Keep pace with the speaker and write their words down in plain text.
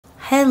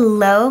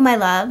Hello, my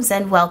loves,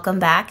 and welcome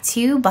back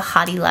to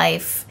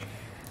BehatiLife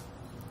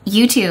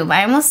YouTube.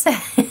 I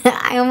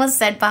almost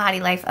said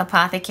BehatiLife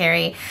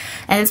Apothecary,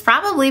 and it's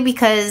probably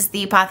because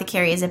the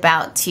apothecary is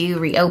about to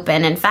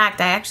reopen. In fact,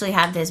 I actually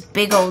have this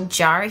big old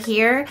jar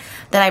here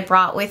that I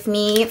brought with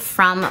me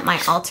from my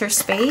altar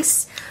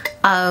space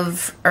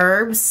of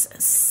herbs,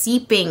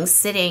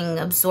 sitting,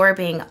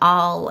 absorbing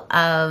all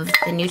of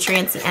the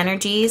nutrients, the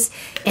energies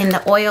in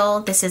the oil.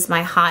 This is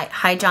my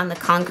High John the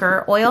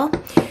Conqueror oil.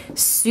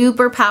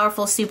 Super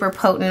powerful, super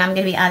potent. I'm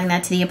going to be adding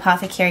that to the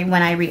apothecary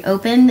when I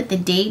reopen. The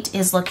date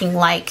is looking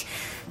like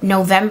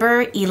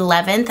November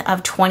 11th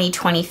of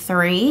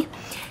 2023.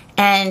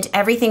 And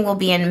everything will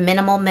be in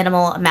minimal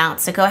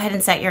amounts. So go ahead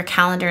and set your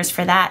calendars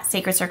for that.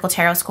 Sacred Circle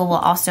Tarot School will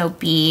also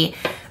be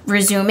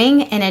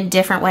resuming in a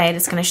different way.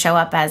 It's going to show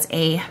up as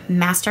a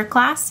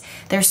masterclass.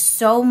 There's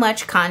so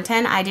much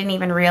content. I didn't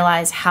even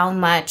realize how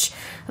much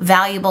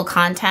valuable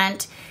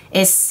content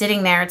is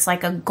sitting there. It's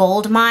like a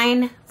gold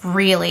mine,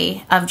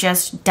 really, of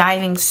just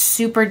diving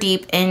super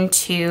deep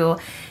into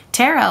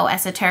tarot,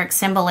 esoteric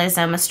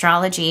symbolism,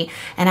 astrology,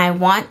 and I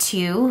want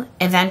to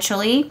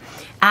eventually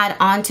add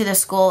on to the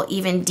school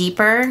even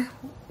deeper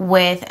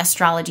with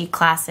astrology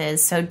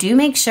classes. So do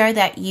make sure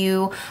that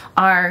you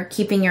are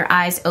keeping your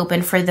eyes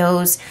open for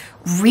those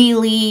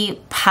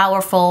really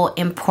powerful,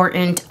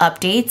 important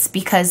updates,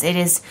 because it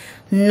is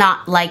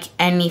not like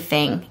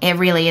anything. It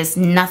really is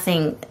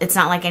nothing. It's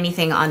not like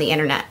anything on the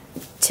internet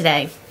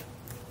today.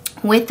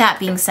 With that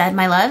being said,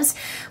 my loves,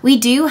 we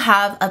do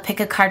have a pick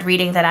a card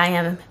reading that I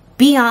am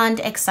beyond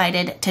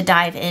excited to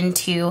dive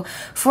into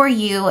for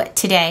you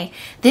today.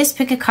 This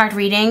pick a card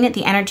reading,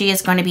 the energy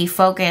is going to be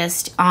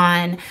focused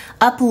on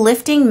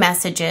uplifting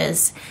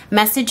messages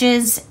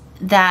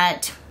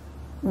that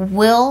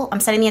I'm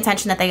setting the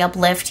intention that they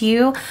uplift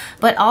you,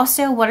 but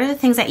also what are the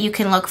things that you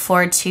can look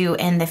forward to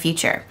in the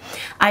future.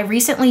 I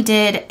recently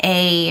did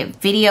a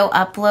video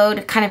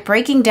upload kind of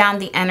breaking down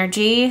the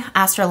energy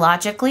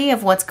astrologically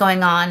of what's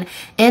going on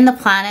in the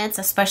planets,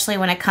 especially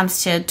when it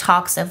comes to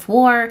talks of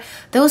war.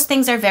 Those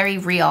things are very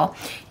real.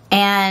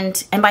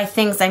 And by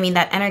things, I mean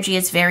that energy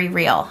is very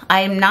real.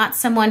 I am not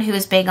someone who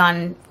is big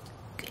on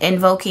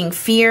invoking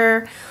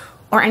fear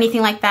or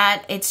anything like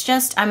that. It's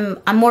just, I'm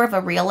more of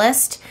a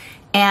realist.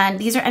 And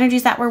these are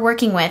energies that we're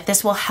working with.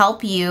 This will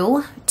help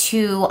you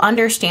to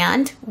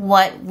understand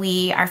what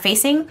we are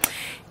facing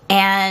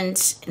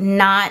and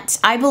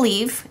I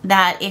believe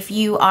that if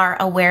you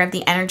are aware of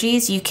the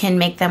energies, you can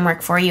make them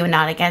work for you and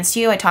not against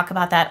you. I talk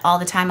about that all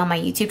the time on my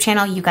YouTube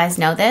channel. You guys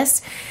know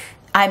this.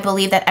 I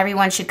believe that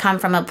everyone should come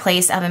from a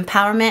place of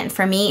empowerment. And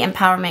for me,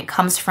 empowerment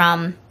comes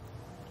from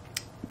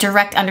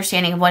direct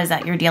understanding of what is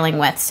that you're dealing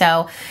with.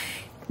 So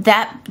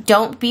that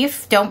don't be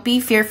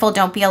fearful,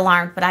 don't be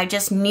alarmed, but I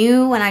just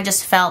knew and I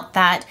just felt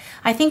that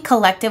I think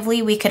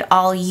collectively we could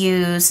all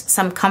use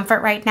some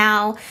comfort right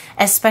now,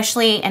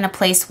 especially in a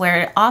place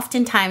where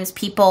oftentimes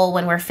people,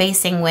 when we're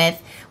faced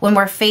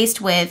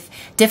with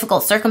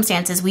difficult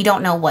circumstances, we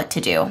don't know what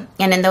to do.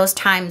 And in those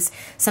times,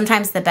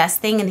 sometimes the best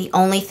thing and the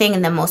only thing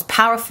and the most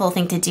powerful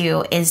thing to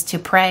do is to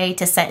pray,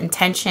 to set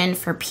intention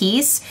for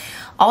peace.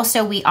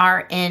 Also, we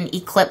are in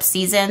eclipse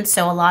season,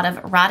 so a lot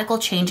of radical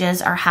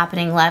changes are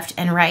happening left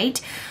and right.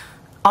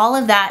 All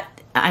of that,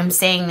 I'm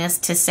saying this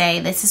to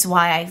say, this is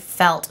why I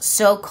felt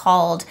so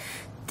called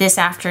this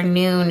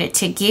afternoon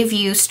to give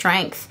you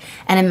strength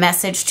and a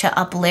message to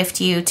uplift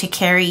you, to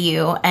carry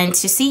you, and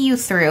to see you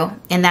through,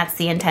 and that's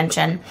the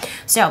intention.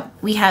 So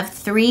we have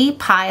 3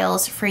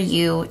 piles for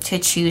you to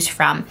choose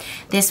from.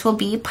 This will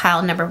be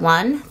pile number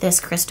 1, this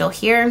crystal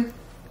here.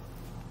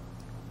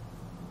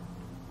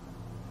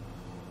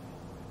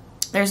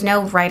 There's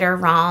no right or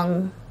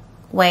wrong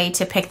way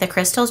to pick the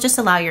crystals. Just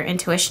allow your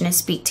intuition to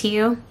speak to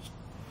you.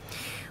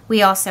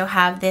 We also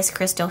have this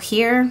crystal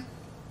here.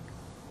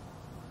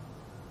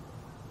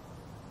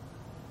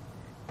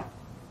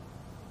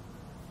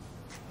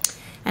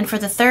 And for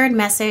the 3rd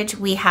message,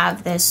 we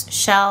have this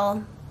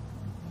shell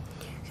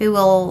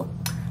who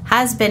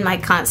has been my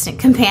constant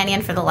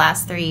companion for the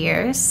last 3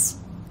 years.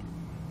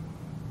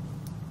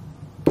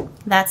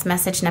 That's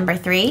message number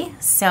 3.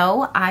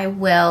 So I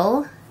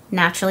will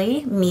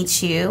naturally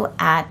meet you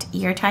at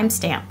your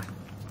timestamp.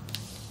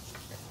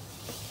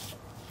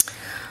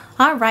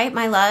 All right,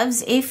 my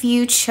loves, if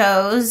you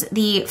chose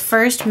the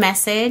first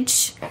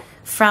message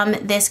from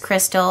this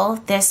crystal,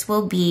 this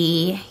will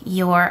be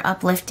your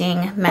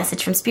uplifting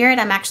message from Spirit.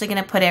 I'm actually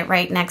going to put it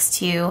right next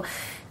to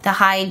the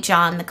High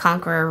John the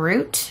Conqueror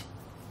root.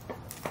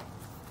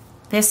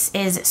 This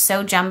is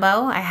so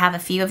jumbo. I have a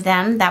few of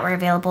them that were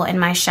available in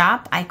my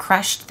shop. I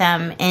crushed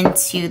them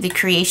into the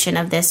creation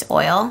of this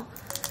oil.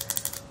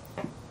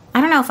 I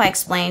don't know if I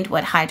explained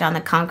what High John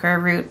the Conqueror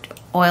root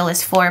oil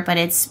is for, but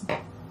it's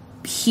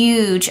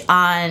huge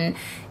on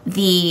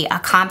the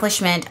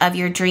accomplishment of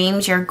your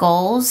dreams, your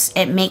goals.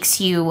 It makes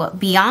you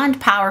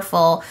beyond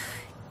powerful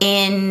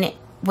in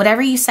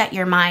whatever you set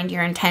your mind,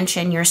 your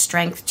intention, your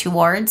strength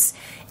towards.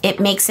 it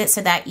makes it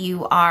so that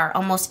you are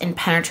almost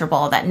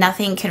impenetrable, that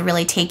nothing can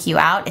really take you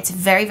out. It's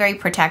very, very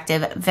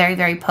protective, very,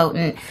 very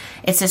potent.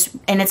 It's just,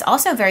 and it's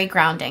also very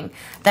grounding.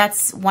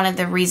 That's one of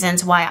the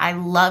reasons why I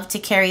love to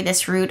carry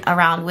this root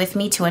around with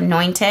me, to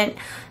anoint it,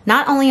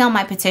 not only on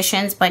my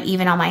petitions, but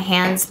even on my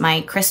hands,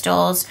 my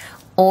crystals,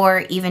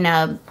 or even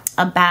a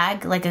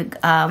bag, like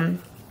a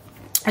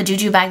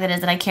juju bag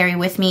that I carry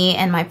with me,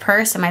 and my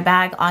purse and my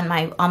bag on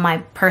my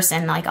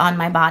person, like on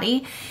my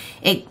body.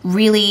 It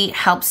really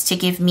helps to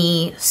give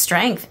me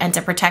strength and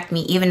to protect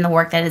me, even in the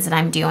work that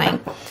I'm doing.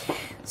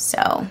 So,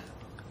 all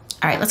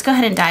right, let's go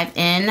ahead and dive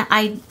in.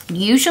 I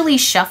usually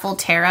shuffle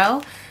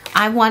tarot.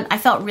 I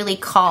felt really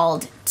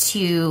called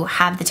to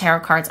have the tarot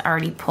cards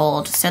already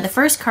pulled. So the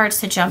first cards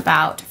to jump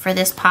out for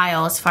this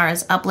pile as far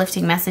as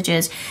uplifting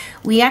messages,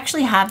 we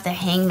actually have the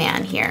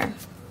Hangman here.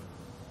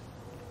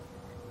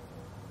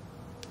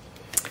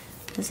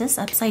 Is this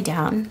upside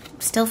down? I'm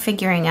still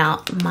figuring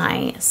out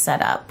my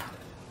setup.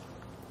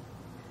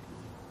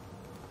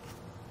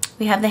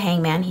 We have the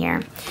Hangman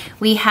here.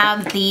 We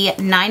have the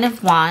Nine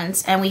of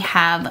Wands, and we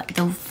have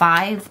the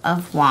Five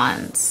of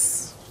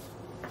Wands.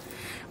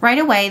 Right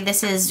away,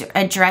 this is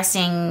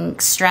addressing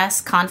stress,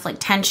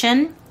 conflict,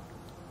 tension.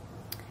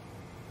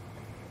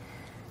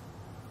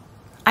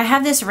 I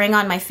have this ring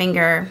on my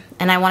finger,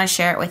 and I want to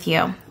share it with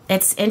you.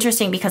 It's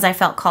interesting because I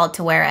felt called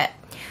to wear it.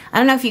 I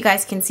don't know if you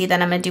guys can see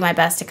that. I'm going to do my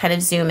best to kind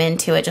of zoom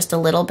into it just a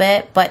little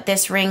bit, but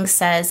this ring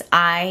says,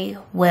 I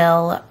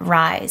will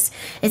rise.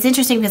 It's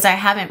interesting because I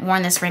haven't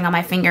worn this ring on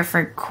my finger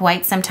for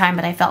quite some time,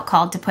 but I felt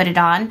called to put it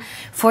on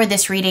for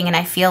this reading, and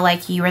I feel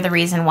like you are the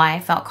reason why I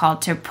felt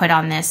called to put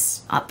on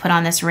this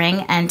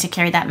ring and to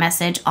carry that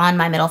message on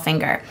my middle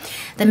finger.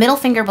 The middle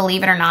finger,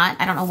 believe it or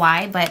not, I don't know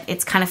why, but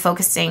it's kind of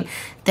focusing.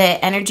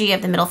 The energy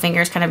of the middle finger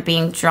is kind of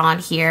being drawn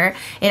here.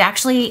 It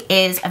actually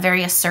is a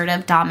very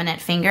assertive, dominant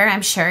finger.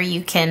 I'm sure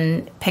you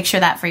can picture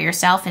that for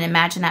yourself and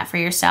imagine that for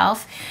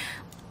yourself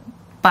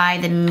by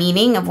the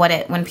meaning of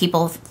when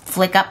people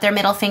flick up their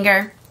middle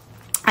finger.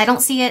 I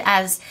don't see it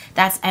as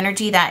that's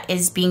energy that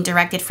is being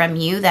directed from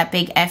you, that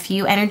big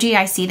FU energy.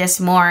 I see this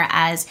more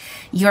as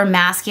your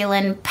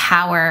masculine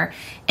power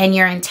and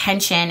your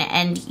intention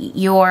and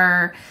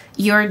your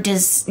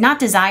not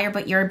desire,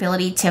 but your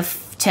ability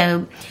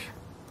to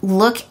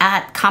look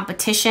at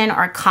competition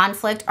or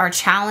conflict or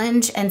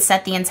challenge and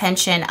set the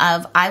intention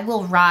of, I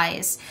will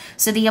rise.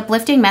 So the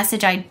uplifting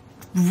message I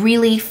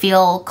really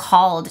feel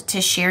called to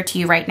share to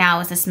you right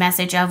now is this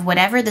message of,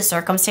 whatever the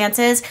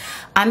circumstances,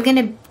 I'm going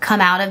to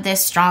come out of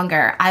this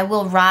stronger. I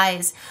will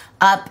rise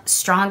up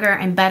stronger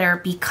and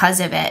better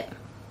because of it.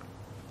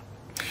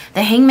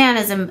 The Hangman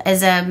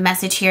is a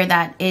message here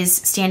that is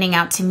standing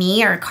out to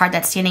me, or a card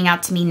that's standing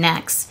out to me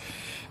next.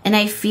 And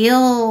I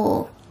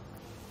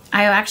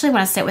actually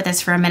want to sit with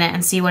this for a minute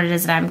and see what it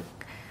is that I'm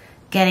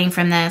getting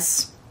from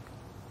this.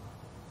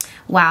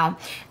 Wow.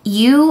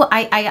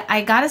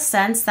 I got a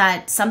sense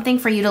that something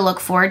for you to look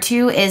forward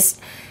to is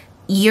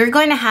you're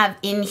going to have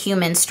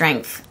inhuman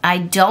strength. I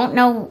don't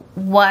know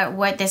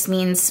what this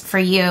means for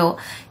you.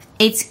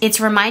 It's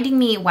reminding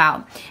me,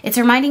 wow. It's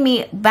reminding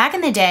me, back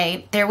in the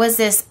day, there was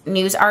this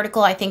news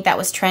article, I think, that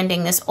was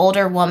trending. This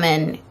older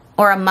woman,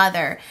 or a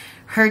mother,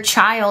 her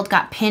child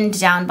got pinned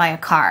down by a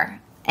car.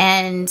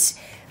 And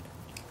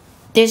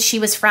she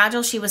was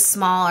fragile, she was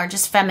small, or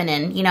just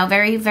feminine, you know,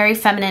 very, very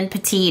feminine,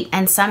 petite.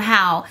 And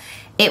somehow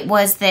it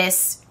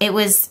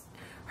was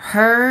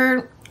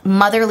her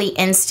motherly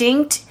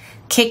instinct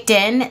kicked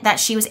in that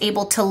she was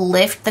able to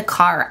lift the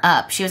car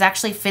up. She was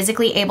actually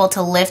physically able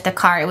to lift the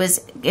car. It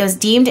was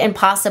deemed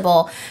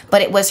impossible,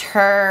 but it was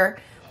her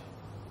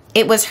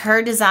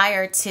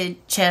desire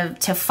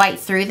to fight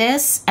through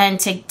this and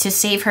to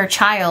save her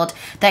child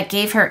that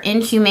gave her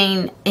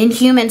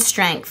inhuman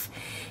strength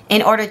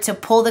in order to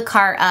pull the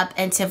car up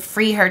and to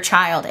free her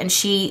child. And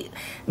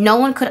no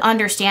one could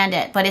understand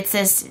it, but it's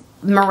this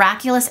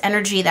miraculous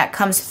energy that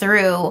comes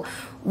through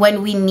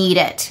when we need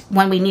it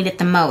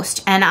the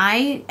most. And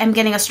I am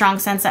getting a strong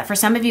sense that for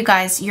some of you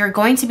guys, you're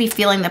going to be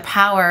feeling the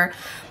power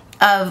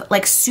of,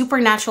 like,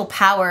 supernatural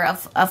power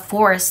of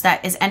force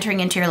that is entering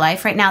into your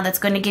life right now, that's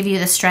going to give you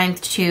the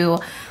strength to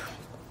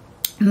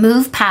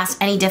move past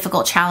any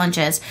difficult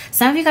challenges.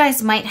 Some of you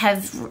guys might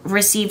have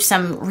received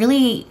some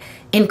really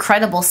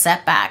incredible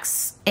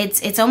setbacks.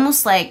 It's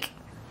almost like,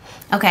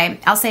 okay,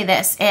 I'll say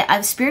this.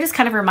 Spirit is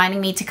kind of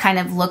reminding me to kind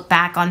of look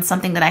back on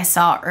something that I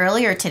saw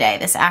earlier today,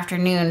 this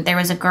afternoon. There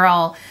was a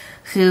girl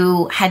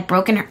who had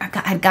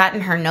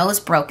gotten her nose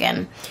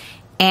broken,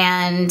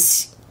 and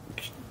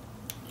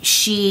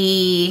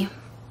she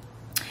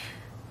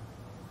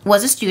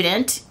was a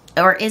student,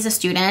 or is a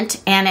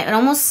student, and it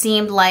almost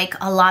seemed like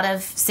a lot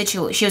of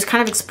she was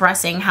kind of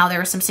expressing how there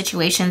were some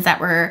situations that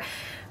were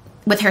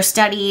with her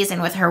studies and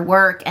with her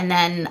work, and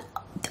then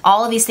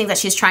all of these things that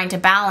she's trying to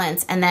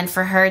balance, and then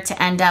for her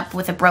to end up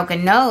with a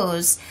broken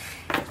nose,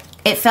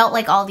 it felt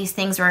like all these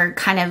things were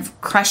kind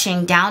of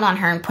crushing down on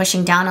her and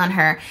pushing down on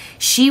her.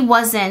 She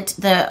wasn't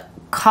the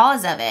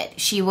cause of it.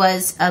 She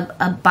was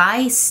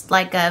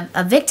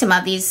a victim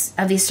of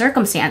these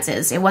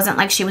circumstances. It wasn't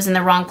like she was in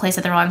the wrong place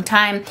at the wrong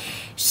time.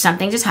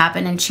 Something just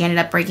happened and she ended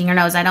up breaking her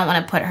nose. I don't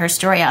want to put her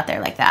story out there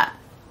like that.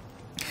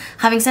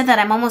 Having said that,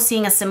 I'm almost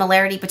seeing a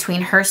similarity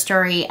between her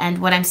story and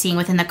what I'm seeing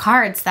within the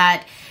cards,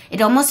 that it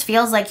almost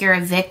feels like you're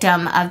a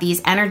victim of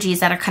these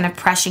energies that are kind of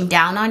pressing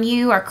down on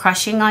you or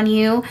crushing on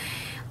you,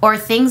 or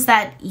things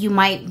that you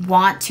might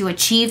want to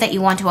achieve, that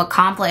you want to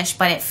accomplish,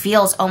 but it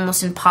feels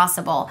almost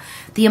impossible.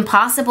 The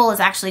impossible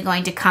is actually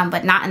going to come,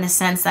 but not in the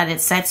sense that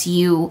it sets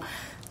you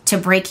to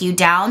break you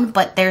down,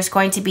 but there's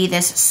going to be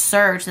this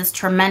surge, this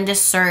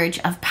tremendous surge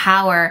of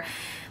power.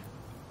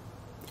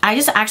 I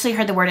just actually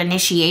heard the word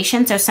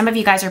initiation. So some of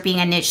you guys are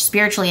being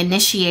spiritually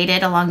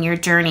initiated along your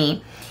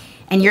journey.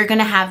 And you're going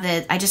to have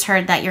I just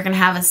heard that you're going to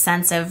have a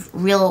sense of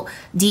real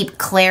deep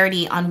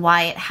clarity on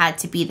why it had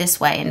to be this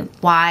way and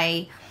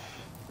why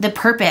the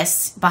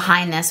purpose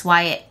behind this,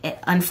 why it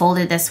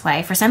unfolded this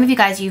way. For some of you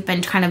guys, you've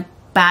been kind of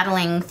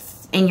battling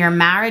in your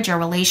marriage or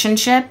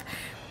relationship,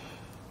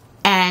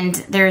 and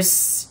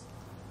there's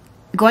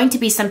going to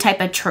be some type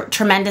of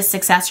tremendous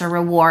success or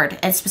reward,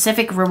 a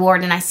specific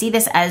reward. And I see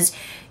this as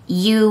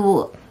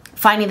you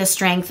finding the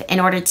strength in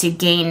order to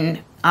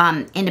gain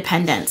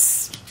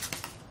independence.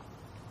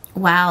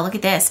 Wow, look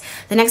at this.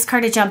 The next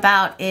card to jump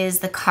out is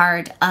the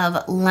card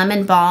of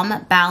Lemon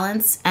Balm,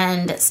 Balance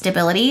and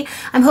Stability.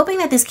 I'm hoping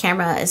that this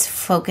camera is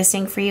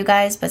focusing for you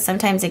guys, but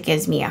sometimes it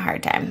gives me a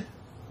hard time.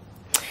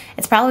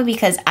 It's probably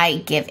because I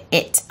give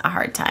it a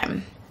hard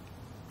time.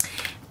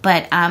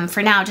 But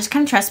for now, just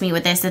kind of trust me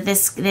with this, that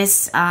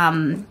this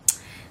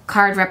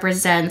card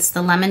represents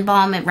the lemon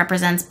balm. It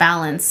represents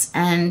balance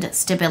and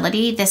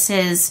stability. This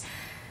is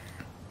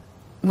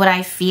what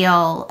I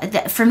feel.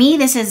 For me,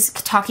 this is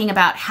talking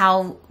about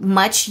how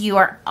much you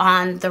are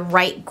on the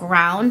right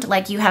ground,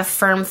 like you have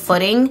firm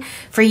footing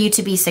for you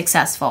to be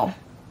successful.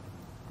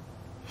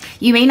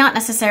 You may not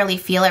necessarily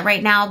feel it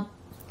right now,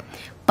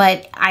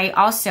 but I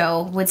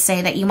also would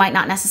say that you might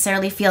not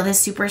necessarily feel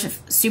this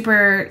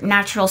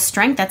supernatural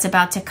strength that's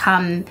about to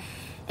come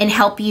and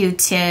help you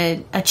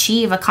to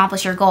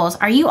accomplish your goals.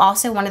 Are you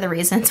also one of the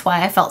reasons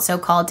why I felt so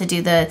called to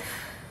do the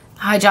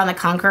John the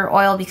Conqueror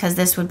oil? Because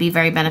this would be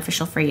very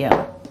beneficial for you.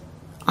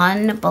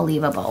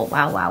 Unbelievable.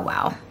 Wow, wow,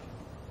 wow.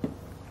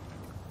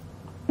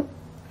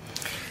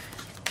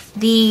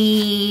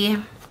 The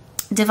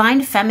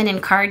Divine Feminine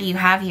card you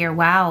have here.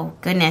 Wow,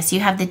 goodness. You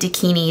have the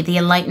Dakini, the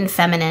Enlightened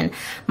Feminine.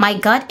 My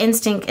gut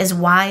instinct is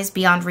wise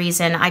beyond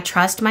reason. I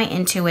trust my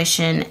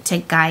intuition to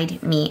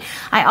guide me.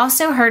 I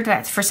also heard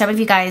that for some of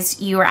you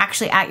guys, you were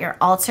actually at your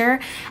altar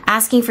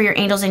asking for your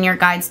angels and your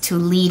guides to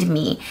lead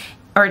me.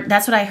 Or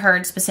that's what I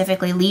heard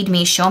specifically, lead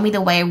me, show me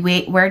the way,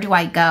 where do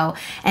I go?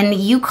 And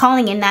you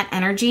calling in that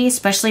energy,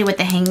 especially with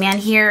the Hangman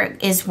here,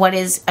 is what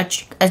is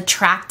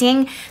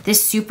attracting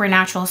this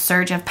supernatural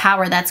surge of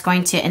power that's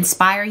going to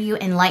inspire you,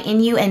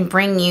 enlighten you, and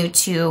bring you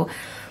to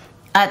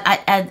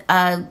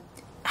a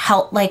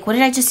help, like, what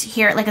did I just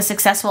hear? Like a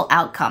successful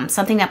outcome,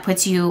 something that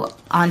puts you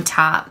on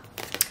top.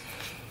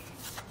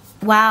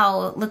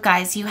 Wow, look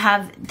guys, you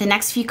have the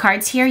next few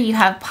cards here. You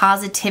have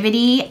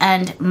positivity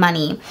and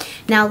money.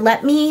 Now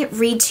let me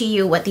read to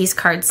you what these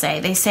cards say.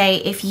 They say,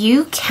 if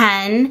you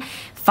can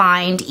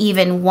find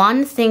even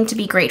one thing to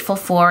be grateful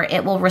for,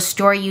 it will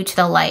restore you to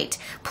the light.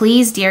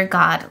 Please, dear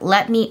God,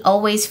 let me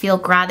always feel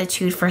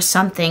gratitude for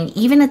something,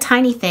 even a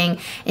tiny thing,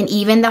 in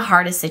even the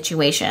hardest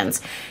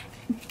situations.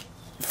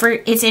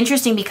 It's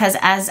interesting because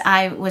as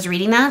I was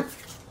reading that,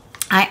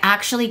 I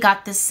actually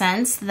got the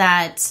sense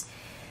that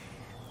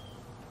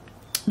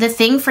the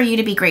thing for you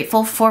to be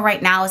grateful for right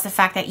now is the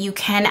fact that you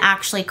can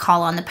actually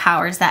call on the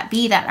powers that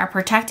be, that are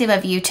protective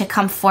of you, to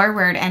come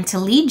forward and to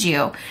lead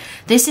you.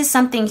 This is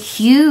something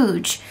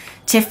huge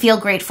to feel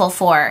grateful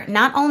for,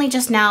 not only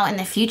just now in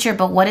the future,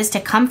 but what is to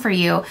come for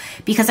you,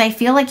 because I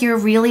feel like you're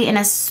really in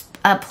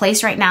a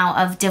place right now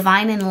of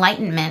divine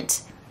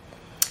enlightenment.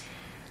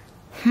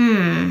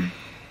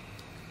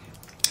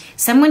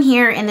 Someone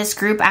here in this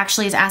group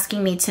actually is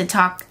asking me to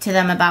talk to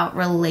them about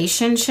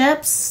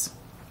relationships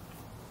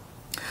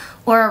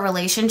or a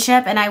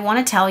relationship, and I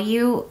want to tell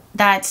you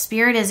that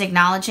Spirit is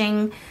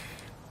acknowledging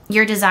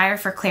your desire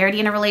for clarity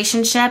in a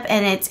relationship,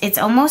 and it's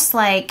almost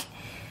like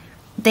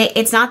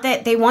it's not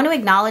that they want to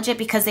acknowledge it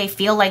because they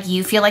feel like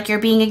you feel like you're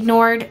being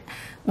ignored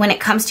when it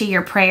comes to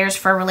your prayers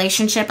for a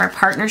relationship or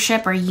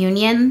partnership or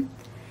union.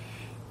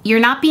 You're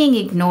not being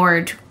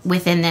ignored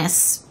within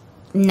this.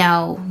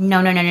 No.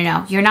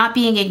 You're not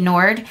being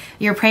ignored.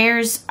 Your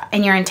prayers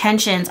and your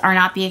intentions are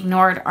not being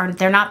ignored, or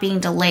they're not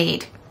being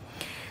delayed.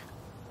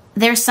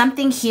 There's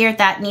something here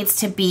that needs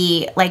to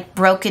be like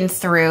broken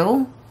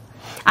through.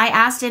 I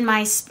asked in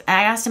my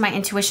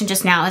intuition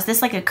just now, is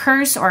this like a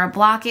curse or a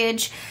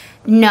blockage?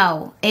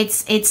 No,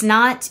 it's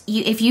not.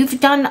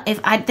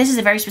 This is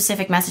a very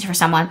specific message for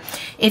someone.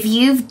 If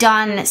you've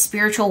done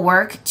spiritual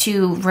work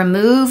to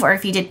remove, or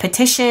if you did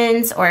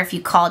petitions, or if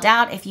you called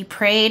out, if you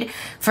prayed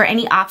for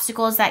any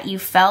obstacles that you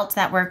felt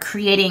that were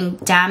creating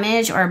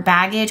damage or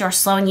baggage or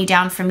slowing you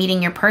down from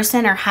meeting your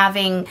person or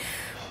having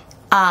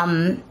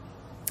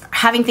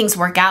having things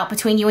work out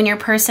between you and your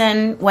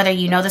person, whether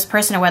you know this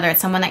person or whether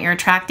it's someone that you're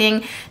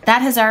attracting,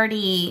 that has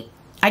already,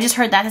 I just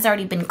heard that has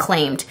already been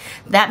claimed.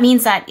 That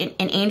means that an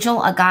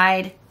angel, a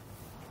guide,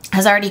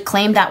 has already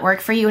claimed that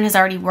work for you and has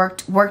already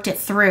worked it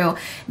through.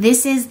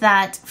 This is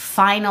that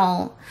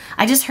final,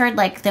 I just heard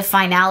like the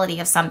finality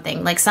of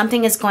something. Like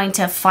something is going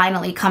to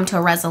finally come to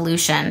a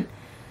resolution.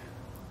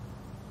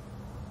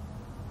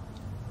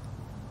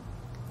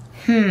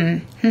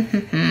 Wow,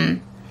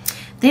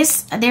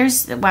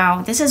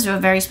 this is a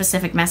very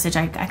specific message.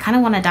 I kind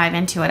of want to dive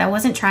into it. I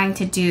wasn't trying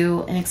to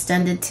do an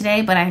extended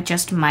today, but I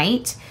just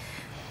might.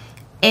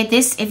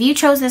 If you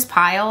chose this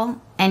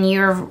pile and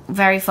you're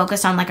very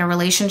focused on like a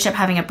relationship,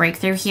 having a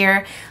breakthrough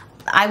here,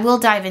 I will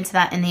dive into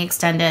that in the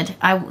extended.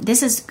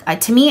 This is,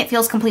 to me, it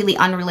feels completely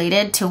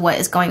unrelated to what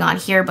is going on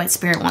here, but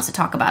Spirit wants to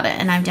talk about it,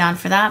 and I'm down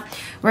for that.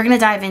 We're going to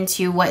dive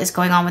into what is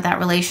going on with that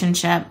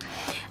relationship.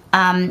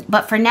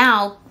 But for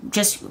now,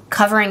 just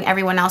covering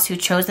everyone else who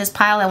chose this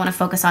pile, I want to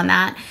focus on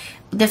that.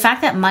 The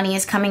fact that money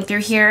is coming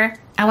through here,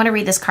 I want to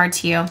read this card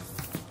to you.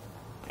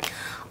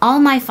 All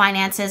my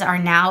finances are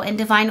now in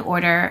divine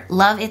order.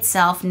 Love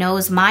itself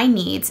knows my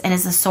needs and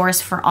is the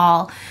source for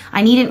all.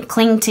 I needn't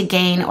cling to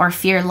gain or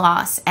fear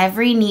loss.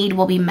 Every need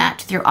will be met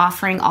through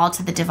offering all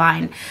to the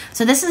divine.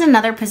 So this is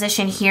another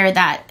position here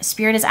that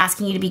Spirit is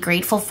asking you to be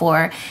grateful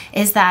for,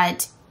 is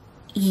that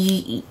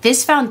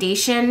this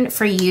foundation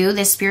for you,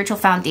 this spiritual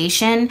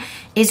foundation,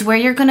 is where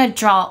you're going to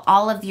draw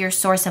all of your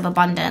source of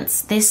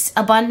abundance. This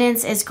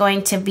abundance is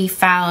going to be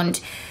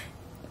found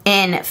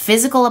in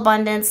physical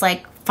abundance,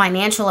 like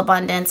financial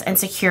abundance and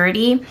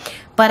security,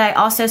 but I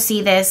also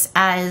see this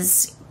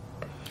as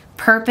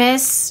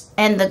purpose,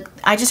 and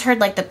I just heard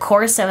like the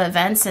course of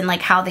events and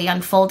like how they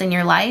unfold in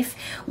your life,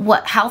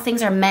 how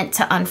things are meant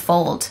to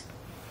unfold.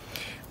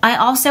 I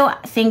also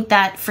think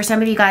that for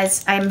some of you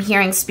guys, I'm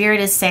hearing Spirit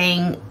is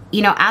saying,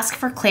 you know, ask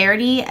for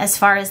clarity as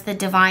far as the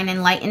divine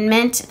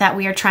enlightenment that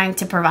we are trying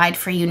to provide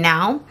for you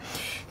now.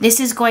 This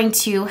is going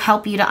to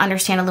help you to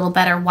understand a little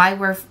better why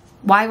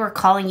we're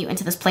calling you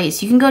into this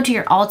place. You can go to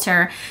your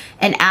altar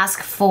and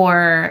ask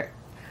for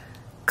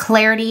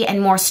clarity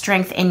and more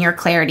strength in your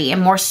clarity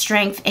and more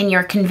strength in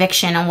your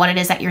conviction on what it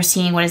is that you're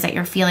seeing, what it is that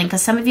you're feeling.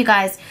 Because some of you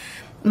guys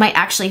might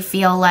actually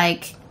feel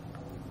like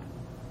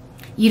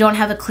you don't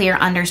have a clear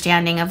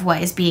understanding of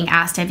what is being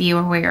asked of you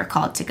or where you're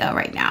called to go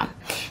right now.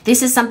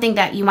 This is something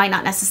that you might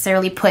not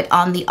necessarily put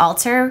on the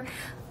altar,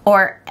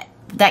 or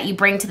that you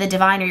bring to the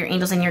divine or your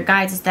angels and your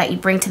guides, is that you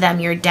bring to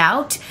them your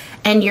doubt,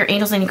 and your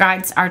angels and your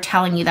guides are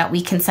telling you that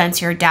we can sense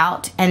your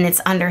doubt and it's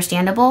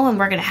understandable, and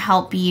we're going to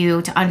help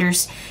you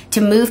to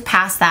move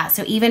past that.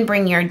 So even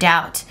bring your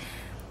doubt,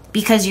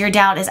 because your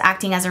doubt is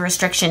acting as a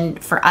restriction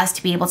for us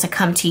to be able to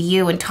come to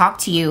you and talk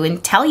to you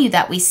and tell you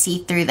that we see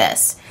through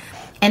this,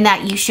 and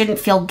that you shouldn't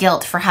feel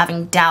guilt for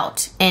having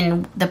doubt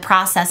in the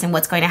process and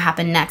what's going to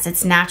happen next.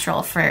 It's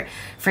natural for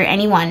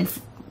anyone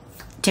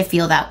to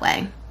feel that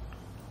way.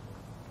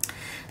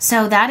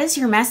 So that is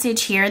your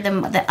message here.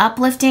 The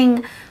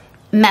uplifting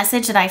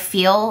message that I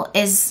feel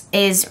is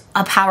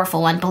a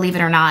powerful one, believe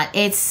it or not.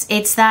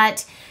 It's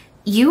that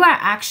you are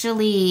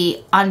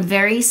actually on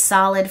very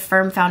solid,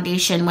 firm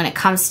foundation when it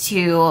comes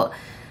to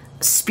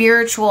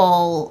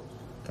spiritual,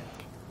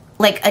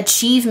 like,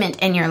 achievement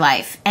in your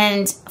life.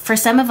 And for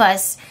some of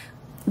us,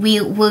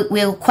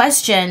 we'll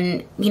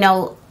question, you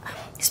know,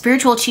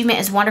 spiritual achievement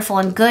is wonderful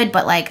and good,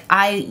 but like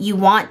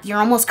you're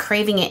almost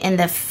craving it in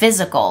the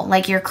physical,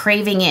 like you're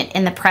craving it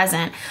in the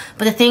present.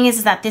 But the thing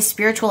is that this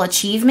spiritual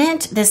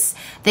achievement, this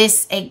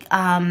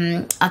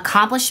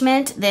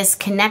accomplishment, this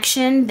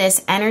connection,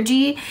 this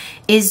energy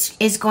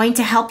is going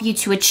to help you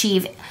to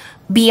achieve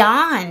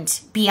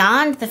beyond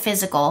the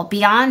physical,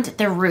 beyond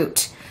the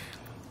root.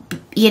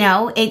 You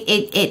know,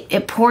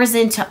 it pours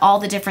into all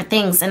the different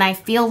things. And I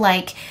feel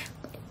like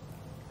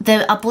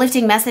the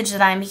uplifting message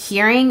that I'm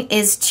hearing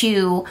is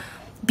to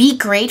be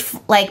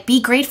grateful,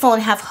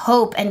 and have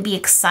hope and be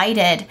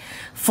excited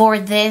for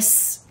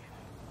this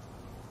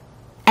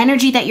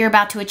energy that you're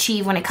about to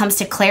achieve when it comes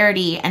to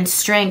clarity and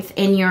strength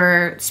in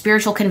your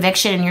spiritual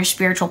conviction and your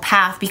spiritual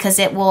path, because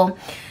it will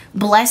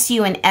bless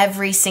you in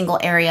every single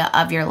area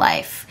of your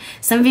life.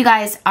 Some of you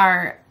guys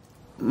are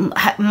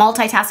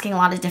multitasking a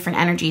lot of different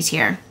energies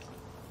here.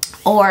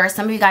 Or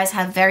some of you guys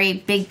have very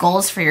big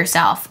goals for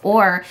yourself,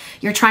 or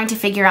you're trying to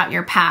figure out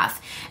your path.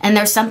 And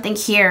there's something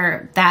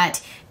here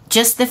that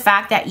just the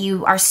fact that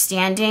you are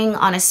standing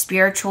on a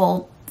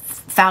spiritual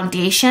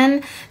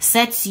foundation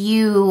sets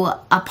you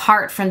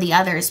apart from the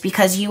others,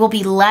 because you will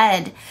be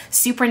led,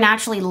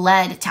 supernaturally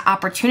led, to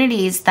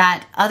opportunities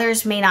that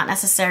others may not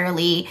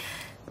necessarily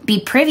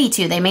be privy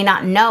to. They may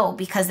not know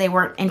because they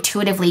weren't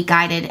intuitively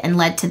guided and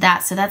led to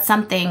that. So that's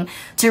something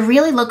to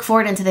really look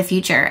forward into the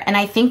future. And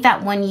I think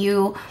that when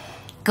you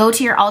go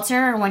to your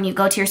altar, or when you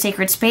go to your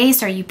sacred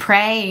space, or you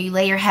pray, or you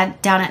lay your head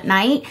down at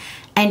night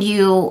and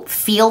you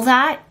feel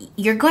that,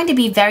 you're going to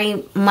be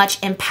very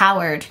much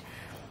empowered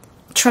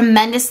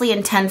tremendously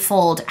and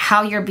tenfold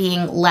how you're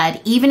being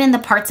led, even in the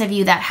parts of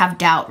you that have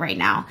doubt right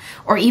now,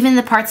 or even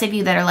the parts of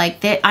you that are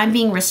like, I'm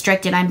being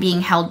restricted, I'm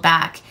being held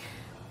back.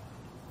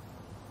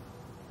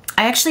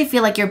 I actually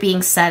feel like you're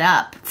being set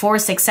up for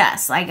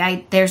success.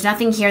 Like there's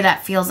nothing here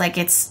that feels like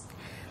it's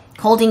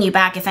holding you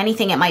back. If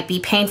anything, it might be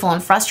painful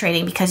and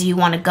frustrating because you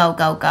want to go,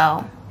 go,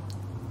 go.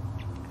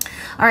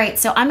 All right,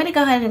 so I'm going to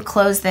go ahead and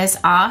close this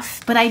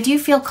off, but I do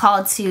feel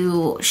called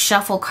to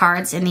shuffle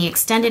cards in the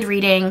extended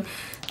reading,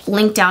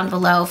 link down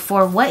below,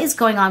 for what is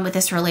going on with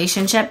this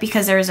relationship,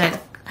 because there's a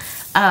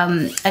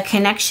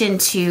connection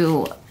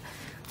to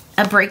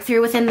a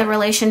breakthrough within the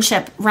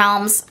relationship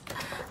realms.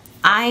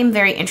 I'm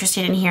very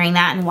interested in hearing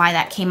that and why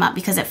that came up,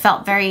 because it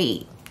felt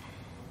very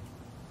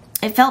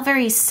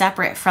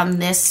separate from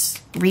this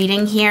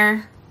reading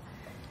here.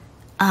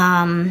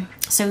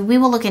 So we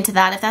will look into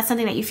that. If that's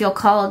something that you feel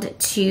called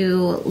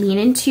to lean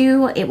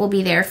into, it will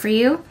be there for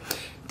you.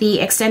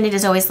 The extended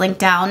is always linked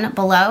down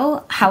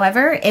below.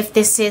 However, if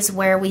this is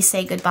where we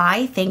say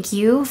goodbye, thank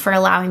you for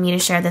allowing me to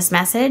share this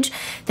message.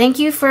 Thank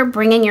you for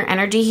bringing your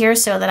energy here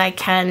so that I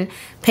can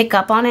pick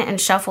up on it and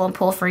shuffle and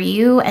pull for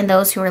you and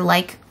those who are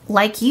like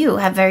you,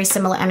 have very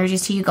similar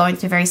energies to you, going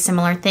through very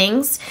similar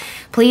things.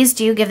 Please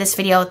do give this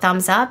video a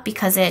thumbs up,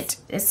 because it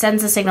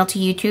sends a signal to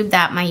YouTube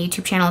that my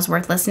YouTube channel is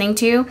worth listening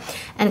to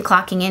and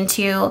clocking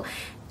into.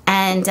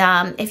 And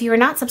if you are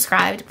not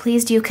subscribed,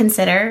 please do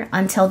consider.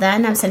 Until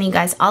then, I'm sending you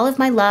guys all of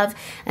my love,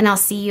 and I'll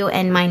see you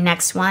in my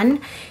next one.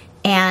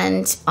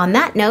 And on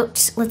that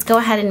note, let's go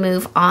ahead and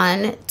move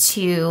on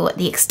to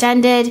the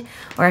extended,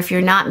 or if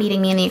you're not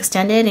meeting me in the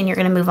extended and you're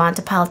going to move on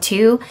to pile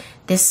 2,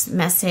 this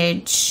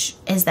message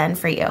is then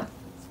for you.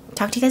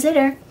 Talk to you guys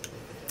later.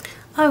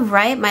 All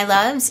right, my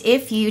loves,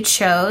 if you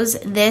chose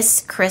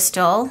this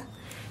crystal,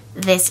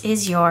 this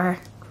is your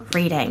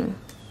reading.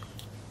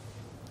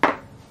 Let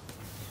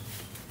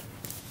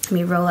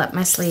me roll up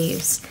my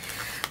sleeves.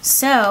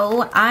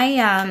 So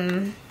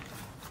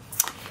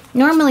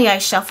normally I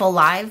shuffle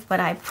live, but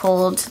I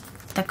pulled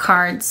the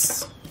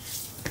cards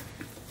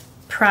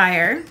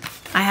prior.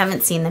 I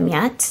haven't seen them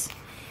yet.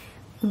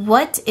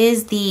 What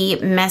is the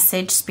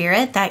message,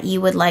 Spirit, that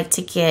you would like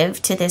to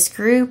give to this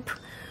group?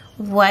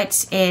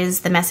 What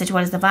is the message?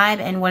 What is the vibe?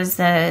 And what is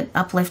the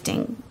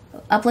uplifting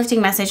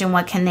message, and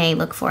what can they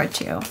look forward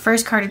to?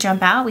 First card to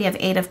jump out, we have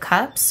 8 of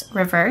Cups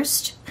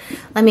reversed.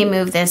 Let me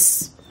move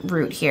this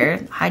root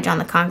here. High John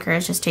the Conqueror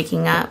is just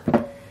taking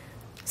up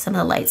some of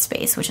the light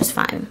space, which is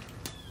fine.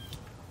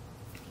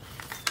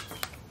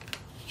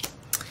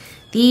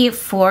 The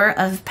 4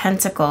 of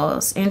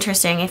Pentacles.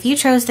 Interesting. If you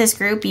chose this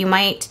group, you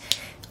might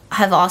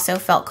have also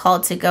felt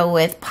called to go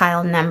with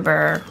pile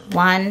number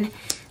 1.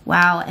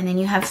 Wow. And then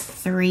you have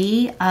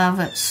 3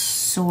 of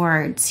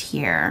Swords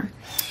here.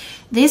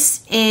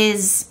 This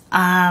is,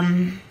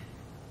 I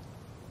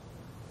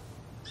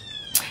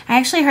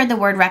actually heard the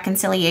word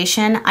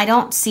reconciliation. I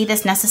don't see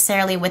this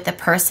necessarily with the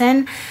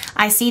person.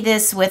 I see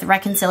this with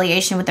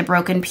reconciliation with the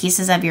broken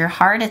pieces of your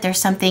heart. If there's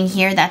something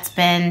here that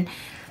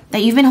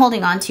you've been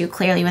holding on to,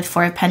 clearly with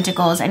 4 of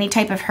Pentacles, any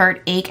type of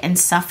hurt, ache, and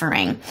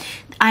suffering.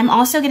 I'm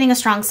also getting a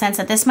strong sense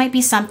that this might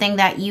be something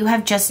that you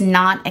have just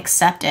not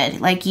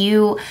accepted. Like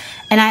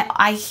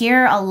I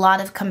hear a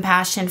lot of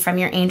compassion from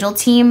your angel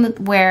team,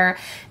 where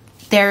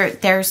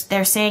they're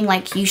saying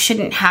like you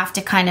shouldn't have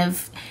to kind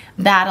of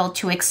battle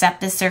to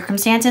accept the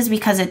circumstances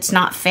because it's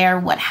not fair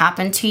what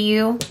happened to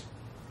you.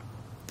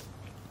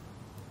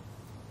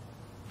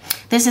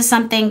 This is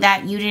something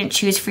that you didn't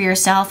choose for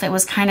yourself. It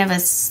was kind of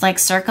like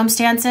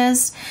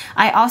circumstances.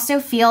 I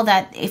also feel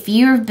that if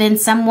you've been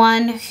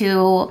someone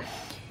who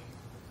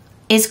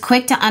is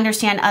quick to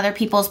understand other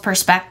people's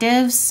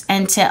perspectives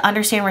and to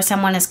understand where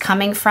someone is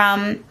coming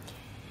from,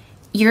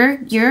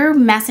 your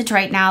message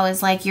right now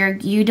is like you're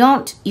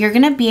going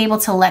to be able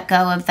to let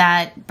go of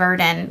that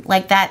burden,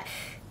 like that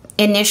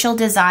initial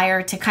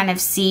desire to kind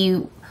of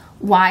see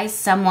why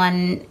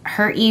someone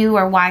hurt you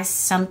or why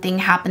something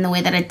happened the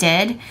way that it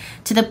did,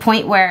 to the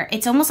point where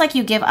it's almost like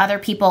you give other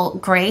people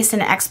grace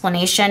and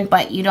explanation,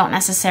 but you don't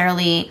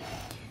necessarily,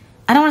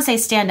 I don't want to say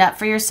stand up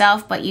for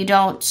yourself, but you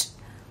don't,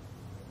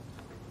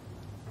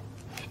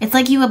 it's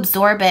like you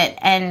absorb it,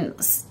 and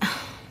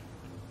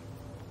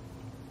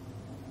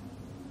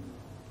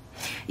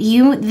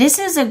this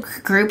is a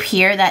group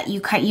here that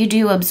you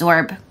do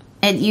absorb.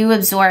 You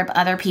absorb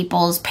other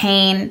people's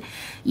pain.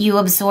 You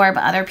absorb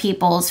other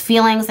people's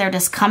feelings, their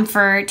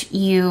discomfort.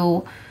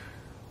 You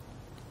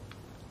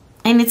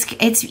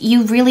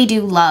really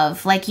do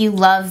love. Like, you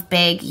love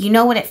big. You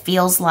know what it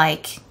feels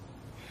like.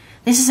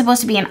 This is supposed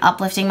to be an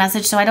uplifting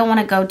message, so I don't want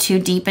to go too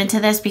deep into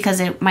this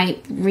because it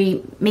might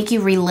make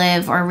you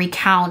relive or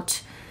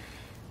recount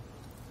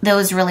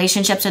those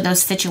relationships or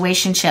those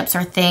situationships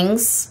or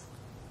things.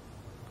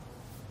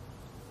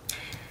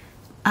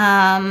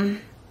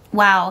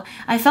 Wow,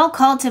 I felt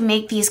called to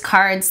make these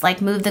cards, like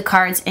move the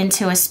cards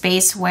into a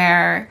space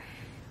where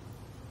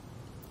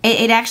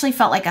it actually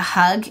felt like a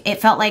hug. It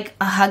felt like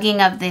a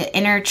hugging of the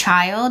inner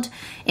child.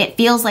 It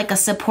feels like a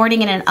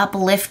supporting and an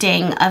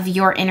uplifting of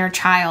your inner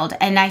child.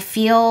 And I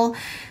feel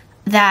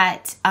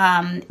that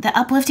the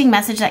uplifting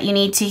message that you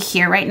need to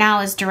hear right now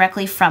is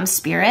directly from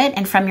Spirit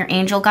and from your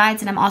angel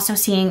guides. And I'm also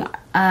seeing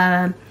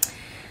Mother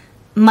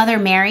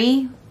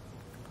Mary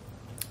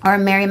or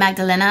Mary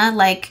Magdalena,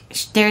 like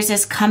there's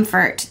this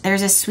comfort,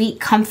 there's a sweet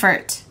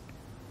comfort,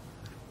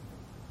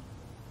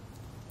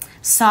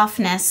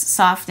 softness.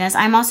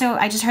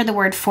 I just heard the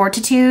word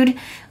fortitude,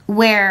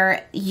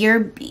 where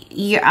you're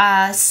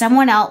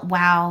someone else.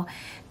 Wow.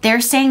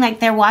 They're saying like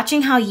they're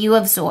watching how you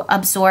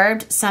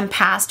absorbed some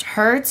past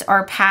hurts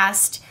or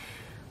past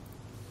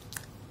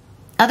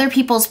other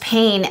people's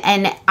pain.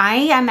 And I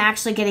am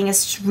actually getting a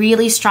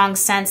really strong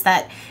sense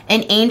that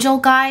an angel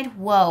guide,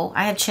 whoa,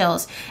 I have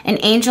chills. An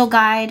angel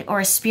guide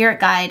or a spirit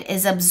guide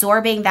is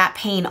absorbing that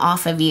pain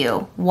off of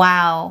you.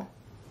 Wow.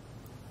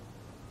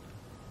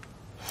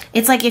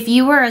 It's like if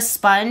you were a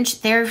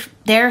sponge,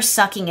 they're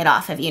sucking it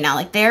off of you now.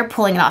 Like they're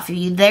pulling it off of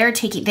you.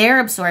 They're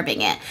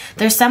absorbing it.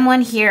 There's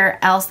someone here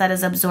else that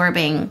is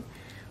absorbing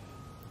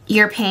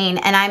your pain.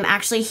 And I'm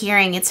actually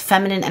hearing it's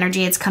feminine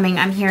energy. It's coming.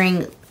 I'm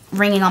hearing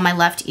ringing on my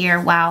left ear.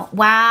 Wow.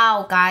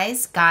 Wow,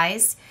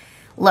 guys.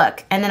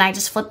 Look, and then I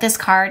just flipped this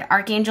card.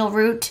 Archangel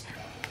root.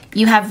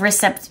 You have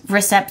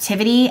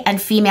receptivity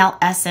and female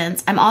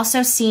essence. I'm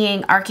also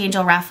seeing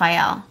Archangel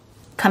Raphael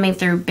coming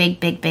through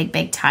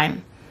big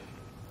time.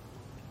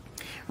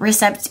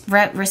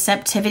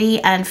 Receptivity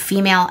and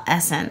female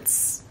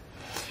essence.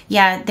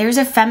 Yeah, there's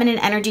a feminine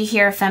energy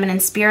here, a feminine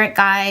spirit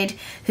guide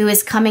who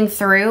is coming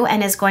through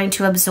and is going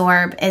to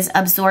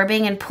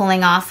absorbing and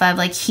pulling off of,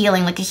 like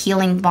healing, like a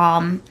healing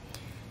balm.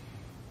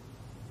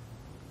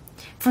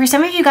 For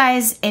some of you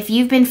guys, if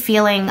you've been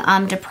feeling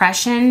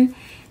depression,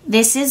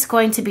 this is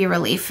going to be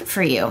relief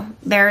for you.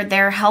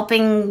 They're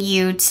helping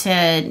you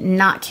to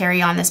not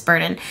carry on this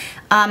burden.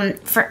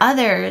 For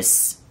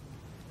others,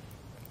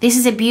 this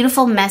is a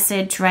beautiful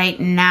message right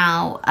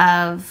now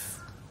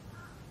of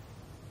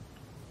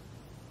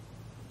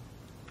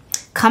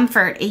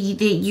comfort.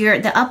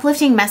 The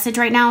uplifting message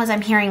right now is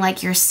I'm hearing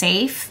like you're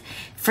safe.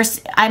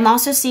 I'm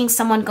also seeing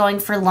someone going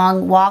for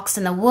long walks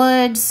in the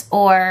woods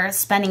or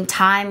spending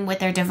time with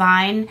their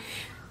divine.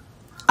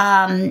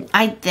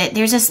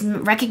 There's this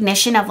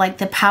recognition of like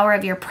the power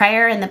of your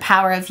prayer and the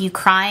power of you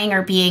crying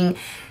or being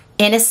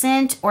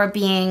innocent or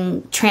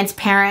being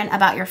transparent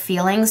about your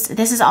feelings.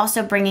 This is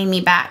also bringing me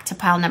back to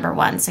pile number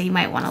 1. So you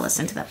might want to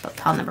listen to that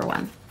pile number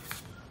 1.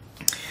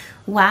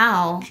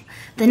 Wow.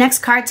 The next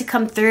card to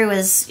come through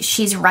is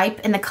she's ripe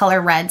in the color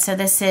red. So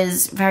this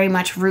is very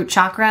much root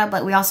chakra,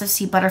 but we also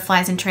see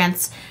butterflies and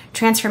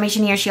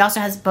transformation here. She also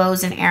has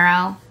bows and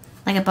arrow,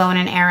 like a bow and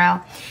an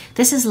arrow.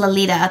 This is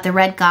Lolita, the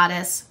red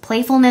goddess.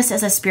 Playfulness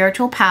is a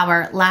spiritual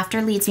power.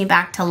 Laughter leads me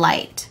back to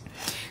light.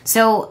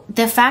 So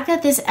the fact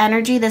that this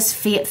energy, this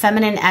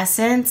feminine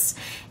essence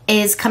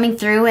is coming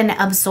through and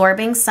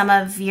absorbing some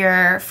of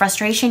your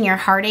frustration, your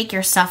heartache,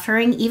 your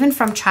suffering, even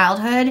from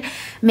childhood,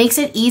 makes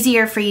it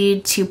easier for you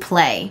to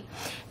play.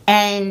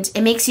 And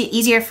it makes it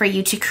easier for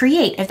you to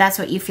create if that's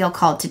what you feel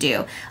called to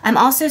do. I'm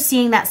also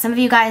seeing that some of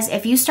you guys,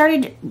 if you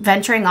started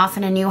venturing off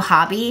in a new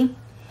hobby,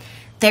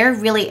 they're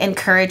really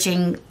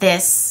encouraging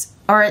this,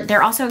 or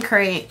they're also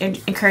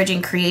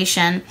encouraging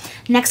creation.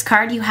 Next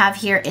card you have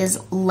here is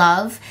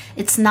love.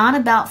 It's not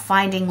about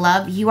finding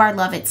love. You are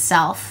love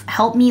itself.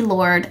 Help me,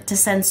 Lord, to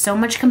send so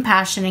much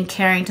compassion and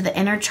caring to the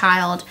inner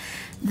child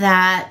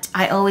that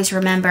I always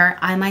remember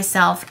I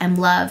myself am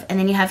love. And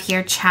then you have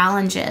here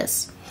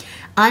challenges.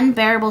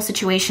 Unbearable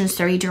situations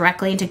throw you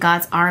directly into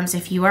God's arms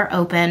if you are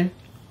open.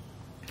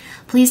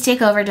 Please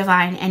take over,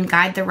 divine, and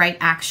guide the right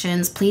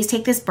actions. Please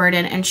take this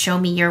burden and show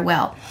me your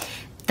will.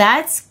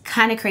 That's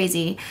kind of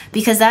crazy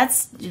because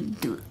that's,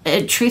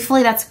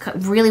 truthfully, that's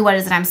really what it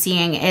is that I'm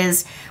seeing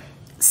is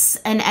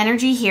an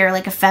energy here,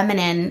 like a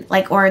feminine,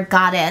 like, or a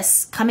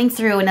goddess coming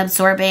through and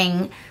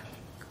absorbing,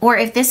 or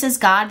if this is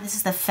God, this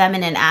is the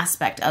feminine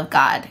aspect of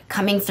God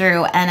coming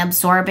through and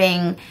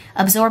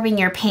absorbing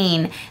your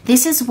pain.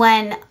 This is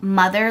when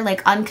mother,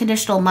 like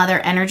unconditional mother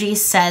energy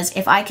says,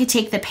 if I could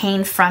take the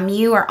pain from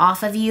you or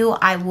off of you,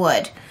 I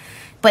would.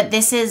 But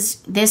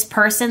this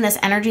person, this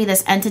energy,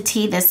 this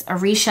entity, this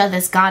Orisha,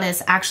 this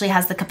goddess actually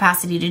has the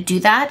capacity to do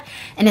that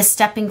and is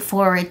stepping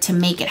forward to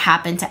make it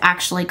happen, to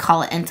actually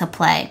call it into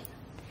play.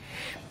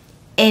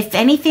 If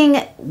anything,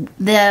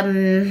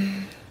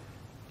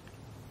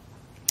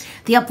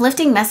 the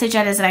uplifting message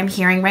that I'm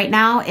hearing right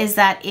now is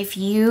that if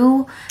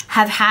you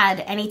have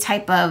had any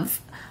type of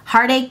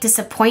heartache,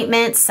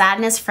 disappointment,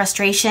 sadness,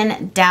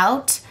 frustration,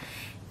 doubt,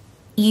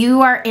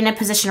 you are in a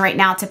position right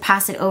now to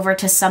pass it over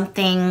to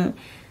something,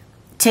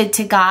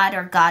 to God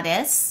or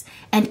goddess.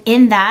 And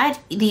in that,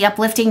 the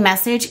uplifting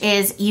message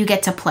is you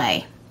get to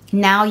play.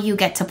 Now you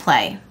get to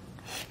play.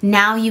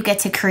 Now you get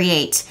to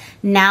create.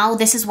 Now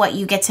this is what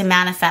you get to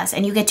manifest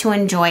and you get to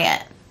enjoy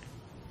it.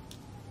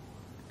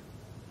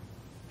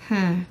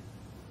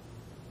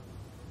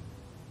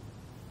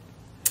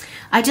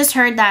 I just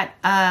heard that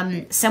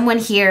someone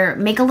here,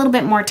 make a little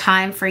bit more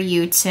time for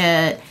you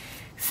to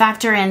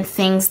factor in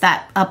things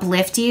that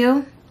uplift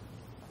you.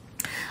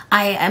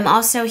 I am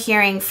also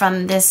hearing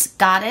from this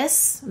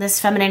goddess,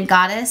 this feminine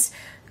goddess,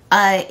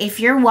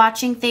 if you're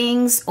watching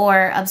things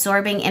or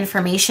absorbing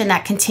information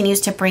that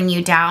continues to bring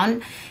you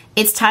down,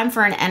 it's time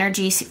for an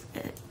energy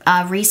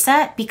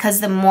reset,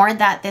 because the more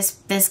that this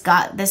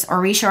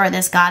Orisha or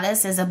this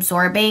goddess is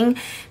absorbing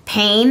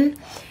pain,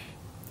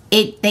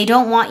 they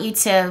don't want you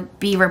to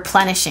be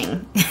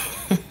replenishing.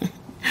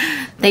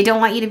 They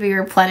don't want you to be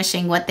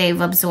replenishing what they've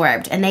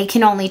absorbed, and they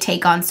can only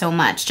take on so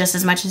much, just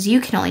as much as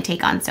you can only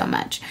take on so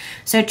much.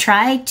 So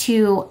try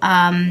to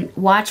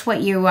watch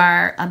what you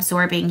are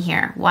absorbing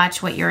here.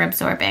 Watch what you're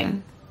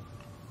absorbing.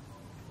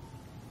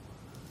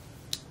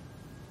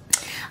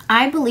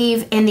 I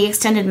believe in the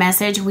extended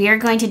message, we are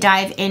going to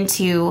dive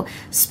into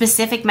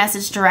specific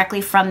message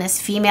directly from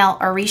this female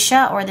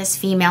Orisha or this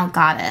female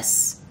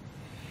goddess.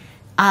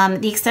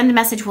 The extended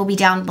message will be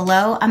down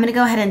below. I'm going to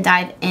go ahead and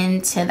dive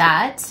into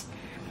that.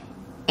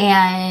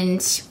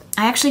 And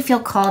I actually feel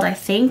called, I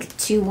think,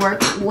 to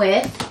work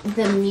with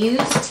the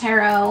Muse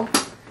Tarot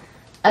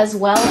as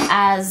well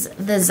as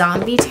the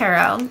Zombie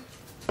Tarot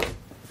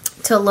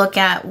to look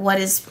at what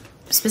is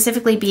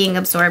specifically being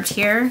absorbed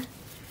here.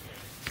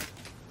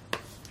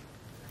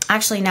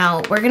 Actually,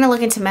 no, we're going to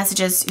look into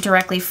messages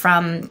directly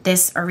from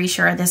this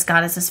Orisha or this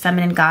goddess, this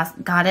feminine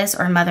goddess,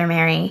 or Mother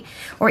Mary,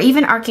 or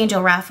even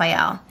Archangel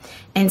Raphael,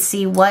 and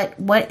see what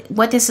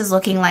this is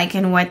looking like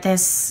and what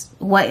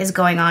is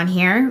going on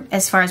here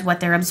as far as what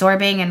they're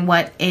absorbing and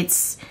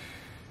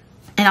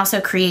and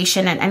also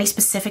creation and any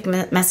specific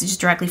messages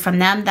directly from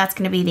them. That's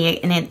going to be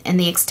in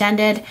the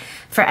extended.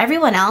 For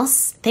everyone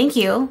else, thank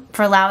you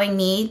for allowing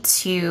me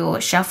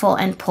to shuffle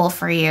and pull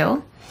for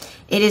you.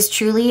 It is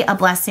truly a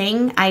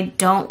blessing. I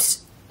don't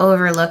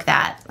overlook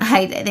that.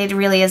 It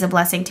really is a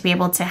blessing to be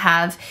able to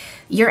have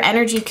your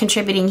energy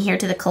contributing here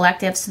to the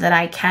collective so that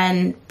I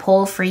can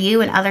pull for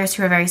you and others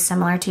who are very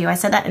similar to you. I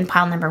said that in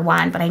pile number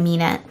 1, but I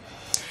mean it.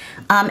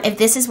 If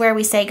this is where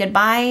we say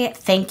goodbye,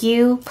 thank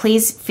you.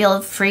 Please feel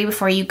free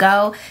before you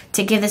go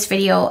to give this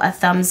video a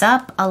thumbs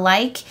up, a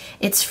like.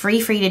 It's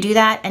free for you to do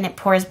that, and it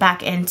pours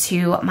back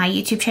into my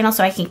YouTube channel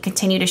so I can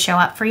continue to show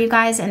up for you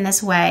guys in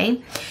this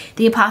way.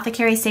 The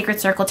Apothecary Sacred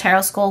Circle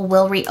Tarot School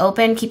will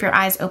reopen. Keep your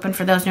eyes open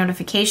for those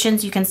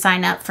notifications. You can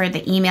sign up for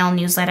the email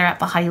newsletter at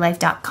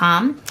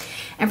BehatiLife.com.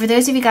 And for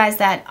those of you guys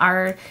that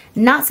are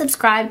not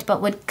subscribed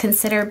but would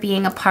consider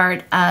being a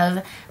part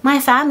of my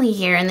family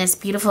here in this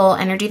beautiful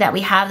energy that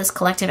we have, this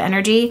collective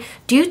energy,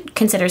 do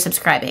consider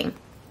subscribing.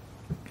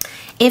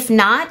 If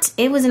not,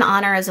 it was an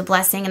honor, as a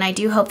blessing, and I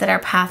do hope that our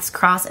paths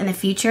cross in the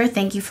future.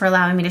 Thank you for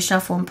allowing me to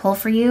shuffle and pull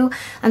for you.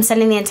 I'm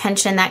sending the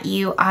intention that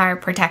you are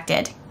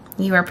protected.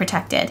 You are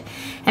protected.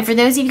 And for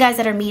those of you guys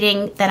that are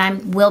meeting, that I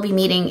will be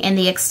meeting in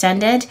the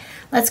extended,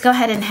 let's go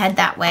ahead and head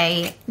that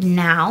way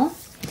now.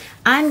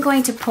 I'm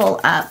going to pull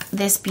up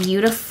this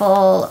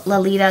beautiful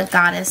Lolita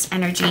goddess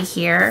energy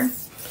here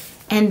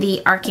and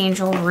the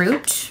Archangel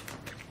root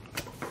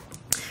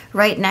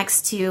right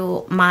next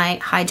to my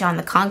High John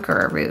the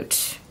Conqueror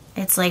root.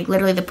 It's like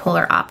literally the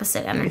polar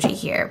opposite energy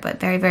here, but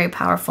very, very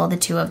powerful, the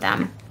two of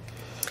them.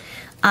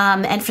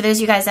 And for those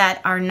of you guys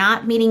that are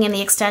not meeting in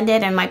the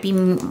extended and might be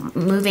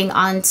moving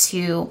on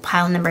to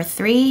pile number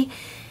 3,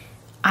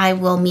 I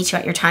will meet you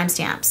at your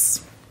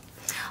timestamps.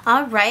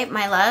 All right,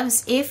 my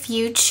loves, if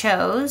you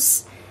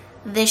chose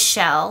this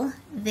shell,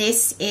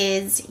 this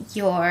is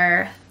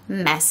your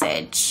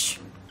message.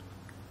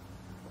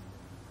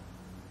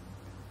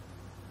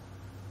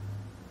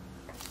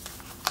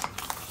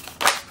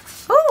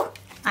 Ooh,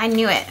 I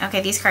knew it. Okay,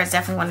 these cards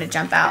definitely wanted to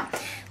jump out.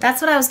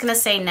 That's what I was going to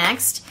say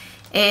next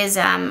is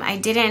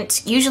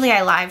usually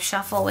I live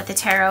shuffle with the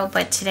tarot,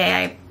 but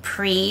today I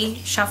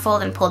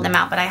pre-shuffled and pulled them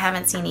out, but I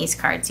haven't seen these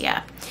cards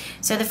yet.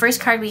 So the first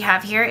card we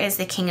have here is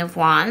the King of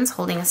Wands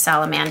holding a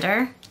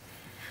salamander.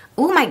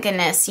 Oh my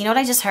goodness, you know what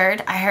I just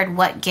heard? I heard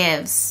what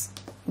gives.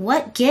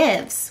 What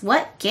gives?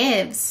 What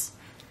gives?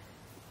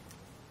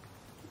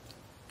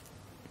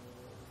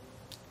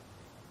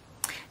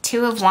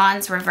 Two of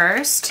Wands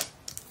reversed.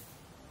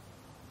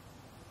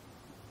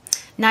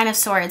 Nine of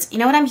Swords. You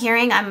know what I'm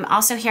hearing? I'm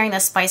also hearing the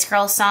Spice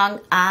Girls song.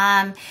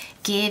 I'm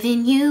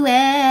giving you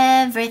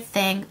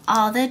everything,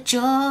 all the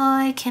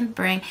joy can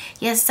bring.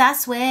 Yes, I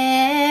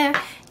swear.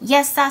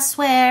 Yes, I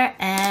swear.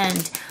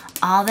 And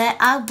all that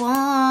I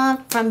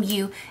want from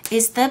you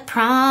is the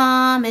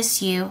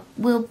promise you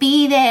will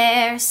be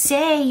there.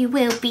 Say you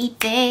will be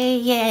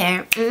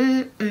there.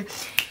 Dun,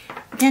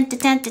 dun,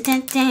 dun, dun,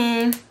 dun,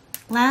 dun.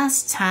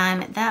 Last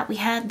time that we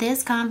had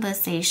this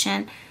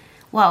conversation.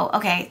 Whoa,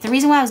 okay. The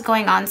reason why I was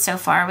going on so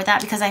far with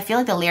that, because I feel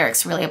like the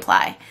lyrics really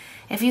apply.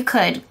 If you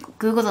could,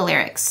 Google the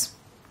lyrics.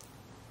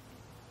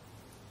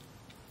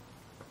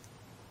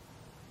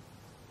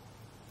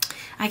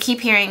 I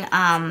keep hearing,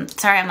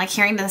 sorry, I'm like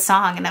hearing the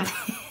song and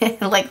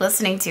I'm like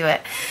listening to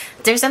it.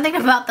 There's something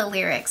about the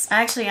lyrics.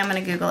 Actually, I'm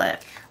going to Google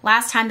it.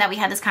 Last time that we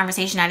had this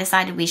conversation, I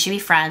decided we should be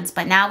friends,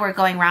 but now we're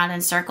going round in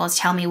circles.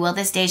 Tell me, will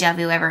this deja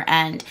vu ever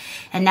end?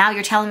 And now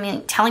you're telling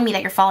me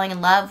that you're falling in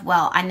love?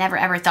 Well, I never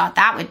ever thought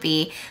that would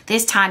be.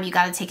 This time you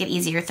got to take it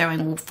easy. You're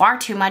throwing far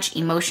too much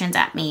emotions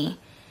at me.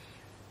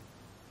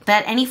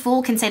 But any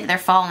fool can say that they're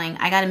falling.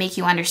 I got to make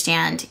you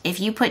understand.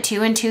 If you put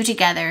 2 and 2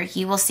 together,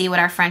 you will see what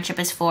our friendship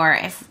is for.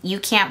 If you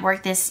can't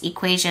work this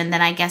equation, then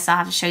I guess I'll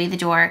have to show you the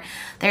door.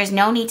 There's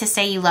no need to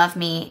say you love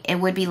me. It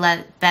would be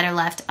better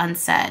left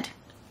unsaid.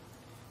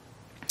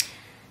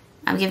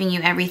 I'm giving you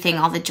everything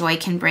all the joy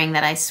can bring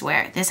that I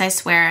swear. This I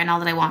swear, and all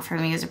that I want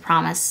from you is a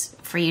promise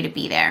for you to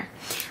be there.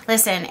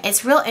 Listen,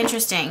 it's real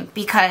interesting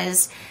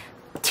because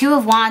 2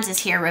 of Wands is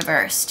here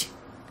reversed.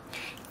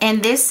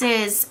 And this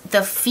is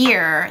the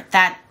fear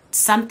that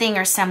something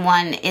or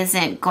someone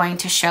isn't going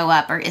to show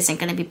up or isn't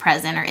going to be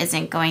present or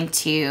isn't going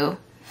to...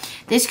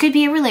 This could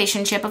be a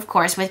relationship, of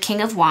course, with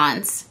King of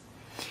Wands.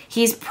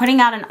 He's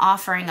putting out an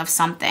offering of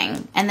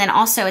something. And then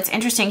also, it's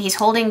interesting, he's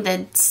holding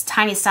the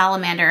tiny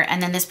salamander and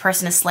then this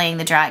person is slaying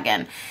the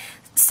dragon.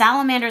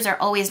 Salamanders are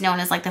always known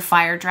as like the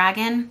fire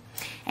dragon.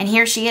 And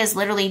here she is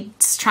literally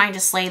trying to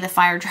slay the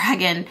fire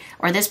dragon,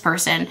 or this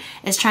person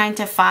is trying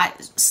to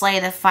slay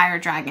the fire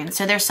dragon.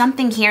 So there's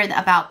something here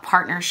about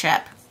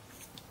partnership.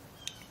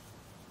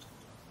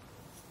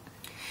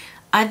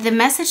 The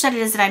message that it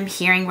is that I'm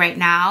hearing right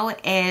now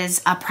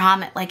is a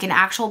promise, like an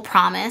actual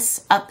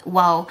promise.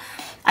 Whoa,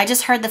 I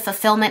just heard the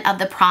fulfillment of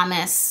the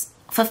promise.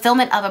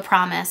 Fulfillment of a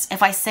promise.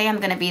 If I say I'm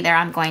going to be there,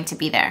 I'm going to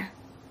be there.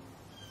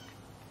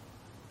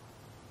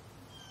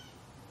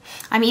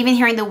 I'm even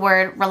hearing the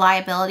word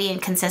reliability and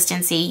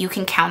consistency. You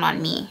can count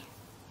on me.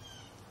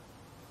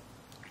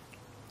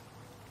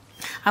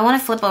 I want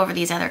to flip over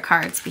these other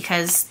cards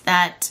because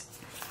that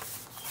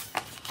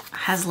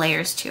has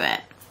layers to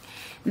it.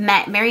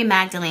 Mary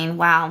Magdalene,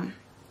 wow.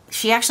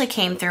 She actually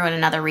came through in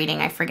another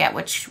reading. I forget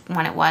which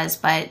one it was,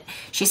 but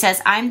she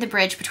says, I'm the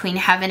bridge between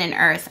heaven and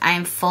earth. I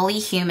am fully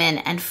human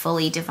and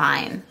fully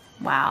divine.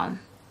 Wow.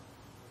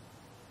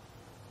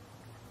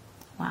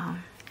 Wow.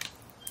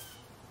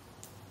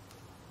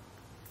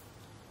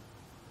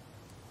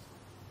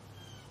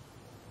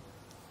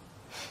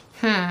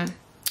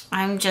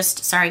 I'm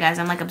just, sorry guys,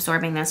 I'm like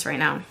absorbing this right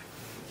now.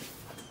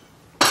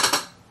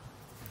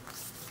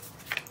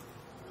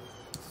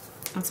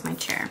 That's my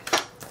chair.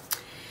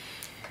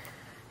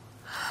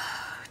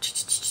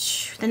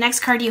 The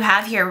next card you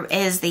have here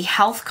is the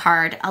health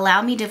card.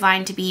 Allow me,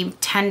 divine, to be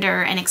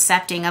tender and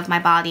accepting of my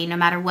body, no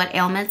matter what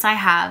ailments I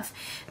have.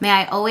 May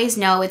I always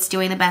know it's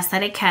doing the best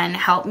that it can.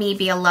 Help me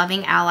be a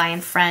loving ally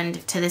and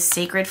friend to this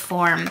sacred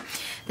form.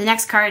 The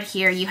next card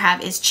here you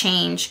have is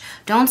change.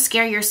 Don't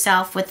scare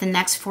yourself with the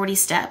next 40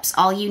 steps.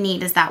 All you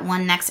need is that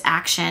one next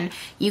action.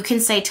 You can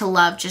say to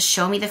love, just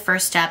show me the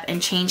first step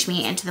and change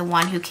me into the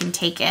one who can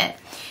take it.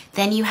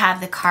 Then you have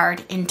the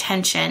card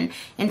intention.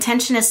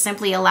 Intention is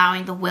simply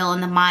allowing the will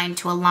and the mind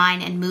to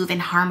align and move in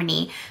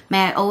harmony.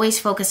 May I always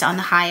focus on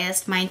the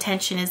highest. My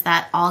intention is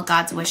that all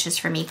God's wishes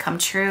for me come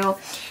true.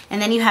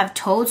 And then you have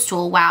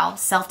toadstool, wow,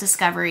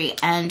 self-discovery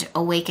and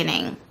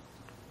awakening.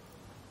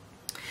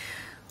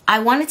 I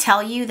want to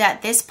tell you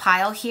that this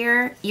pile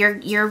here,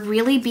 you're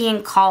really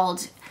being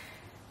called.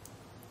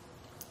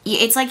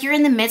 It's like you're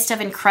in the midst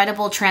of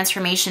incredible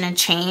transformation and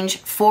change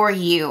for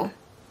you.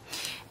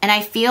 And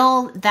I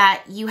feel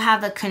that you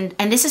have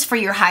and this is for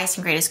your highest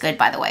and greatest good,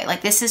 by the way.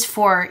 Like, this is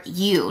for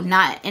you,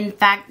 not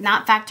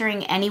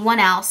factoring anyone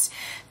else.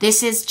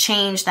 This is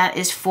change that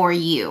is for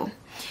you.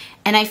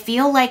 And I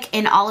feel like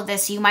in all of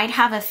this, you might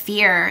have a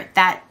fear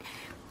that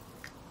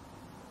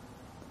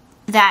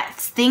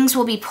things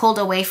will be pulled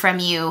away from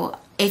you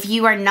if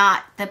you are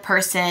not the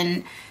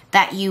person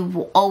that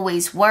you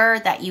always were,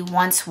 that you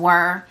once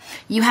were.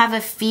 You have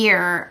a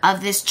fear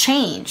of this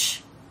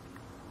change.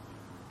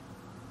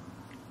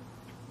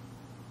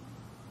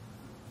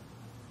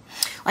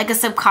 Like a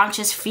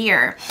subconscious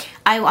fear.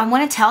 I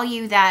want to tell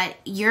you that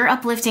your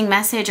uplifting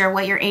message, or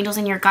what your angels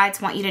and your guides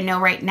want you to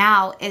know right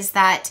now, is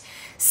that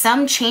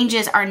some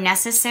changes are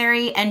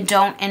necessary and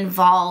don't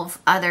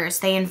involve others.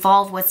 They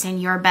involve what's in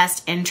your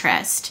best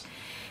interest.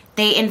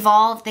 They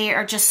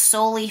are just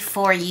solely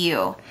for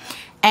you.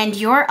 And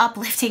your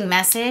uplifting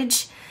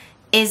message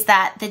is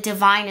that the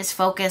divine is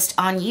focused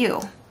on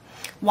you.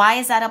 Why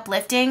is that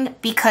uplifting?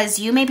 Because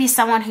you may be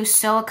someone who's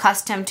so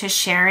accustomed to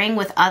sharing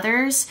with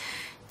others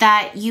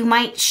that you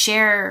might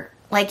share,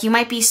 like you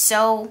might be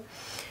so,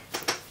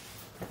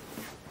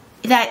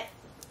 that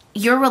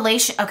your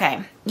relation,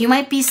 okay, you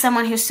might be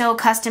someone who's so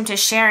accustomed to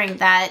sharing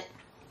that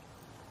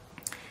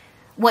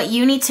what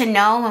you need to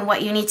know and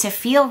what you need to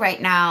feel right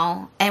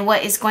now and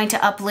what is going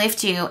to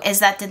uplift you is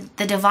that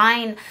the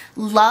divine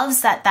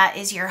loves that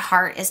is your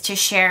heart, is to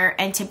share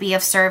and to be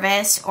of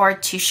service or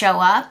to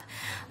show up,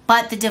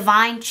 but the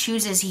divine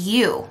chooses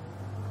you.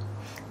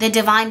 The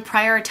divine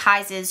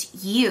prioritizes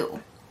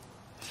you.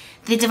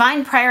 The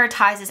divine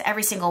prioritizes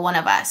every single one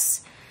of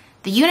us.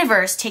 The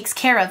universe takes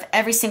care of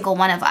every single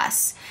one of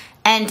us.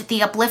 And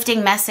the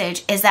uplifting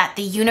message is that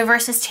the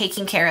universe is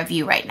taking care of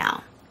you right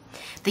now.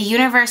 The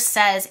universe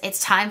says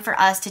it's time for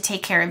us to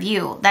take care of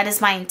you. That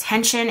is my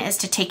intention, is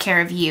to take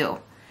care of you.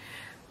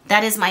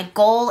 That is my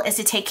goal, is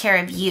to take care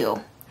of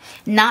you.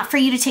 Not for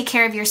you to take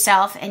care of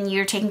yourself and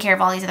you're taking care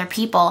of all these other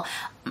people.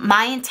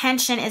 My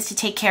intention is to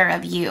take care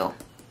of you.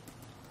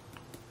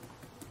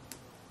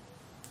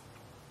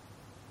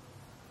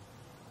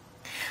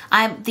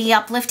 The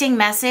uplifting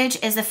message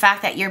is the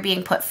fact that you're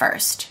being put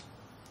first.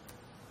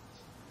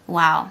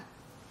 Wow.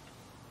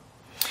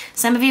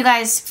 Some of you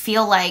guys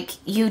feel like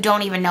you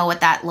don't even know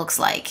what that looks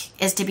like,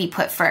 is to be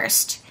put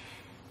first.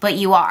 But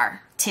you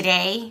are.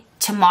 Today,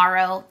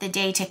 tomorrow, the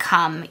day to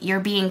come, you're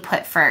being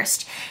put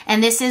first.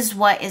 And this is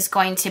what is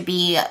going to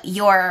be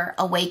your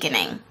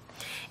awakening,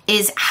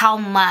 is how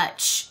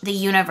much the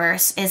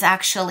universe is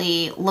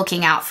actually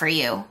looking out for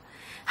you.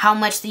 How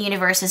much the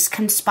universe is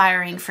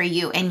conspiring for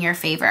you in your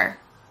favor.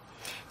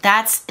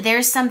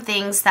 There's some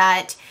things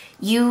that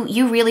you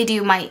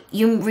really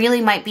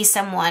might be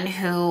someone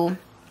who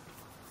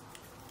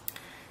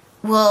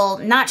will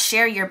not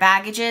share your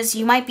baggages.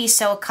 You might be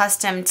so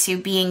accustomed to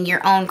being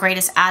your own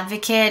greatest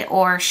advocate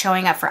or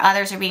showing up for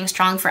others or being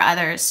strong for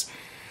others.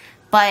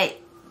 But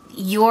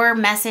your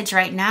message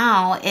right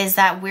now is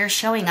that we're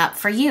showing up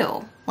for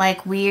you.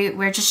 Like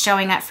we're just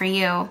showing up for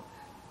you.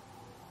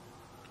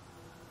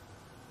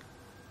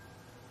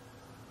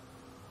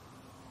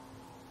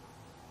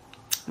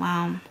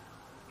 Wow.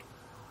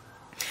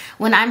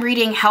 When I'm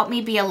reading, help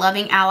me be a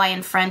loving ally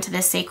and friend to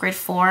this sacred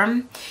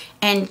form,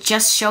 and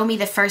just show me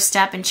the first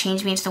step and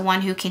change me into the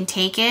one who can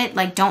take it.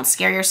 Like, don't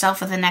scare yourself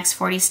with the next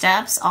 40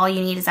 steps. All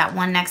you need is that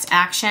one next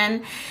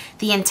action.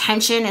 The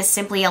intention is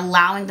simply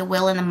allowing the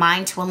will and the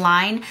mind to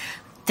align.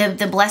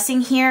 The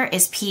blessing here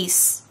is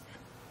peace.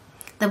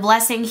 The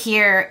blessing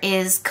here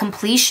is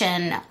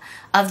completion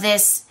of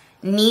this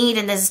need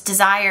and this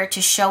desire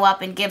to show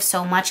up and give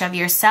so much of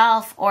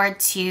yourself, or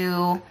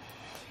to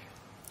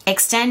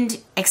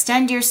extend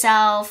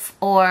yourself,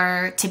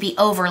 or to be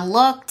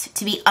overlooked,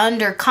 to be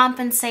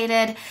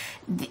undercompensated.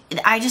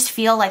 I just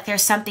feel like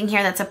there's something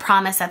here that's a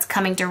promise that's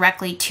coming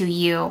directly to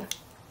you.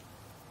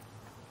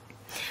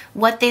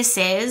 What this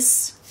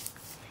is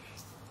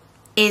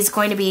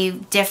going to be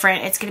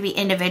different. It's going to be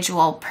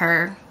individual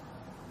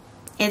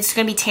it's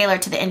going to be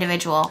tailored to the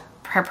individual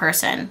per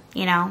person,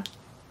 you know?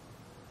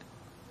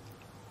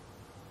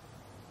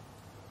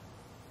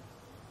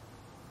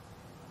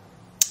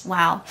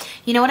 Wow.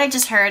 You know what I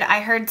just heard? I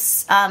heard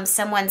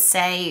someone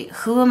say,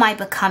 who am I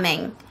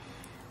becoming?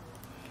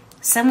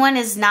 Someone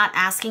is not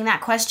asking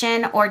that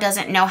question or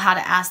doesn't know how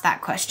to ask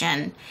that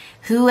question.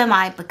 Who am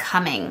I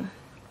becoming?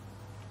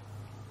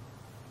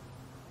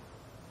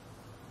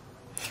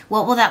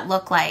 What will that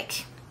look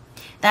like?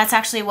 That's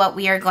actually what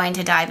we are going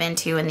to dive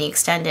into in the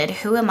extended.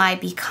 Who am I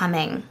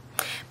becoming?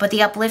 But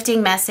the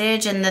uplifting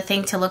message and the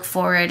thing to look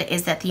forward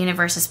is that the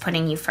universe is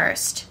putting you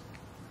first.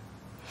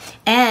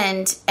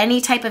 And any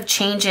type of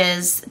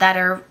changes that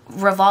are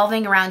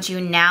revolving around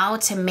you now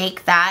to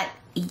make that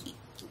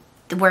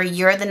where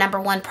you're the number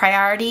one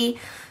priority,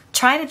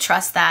 try to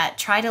trust that.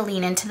 Try to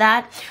lean into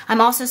that.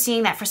 I'm also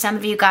seeing that for some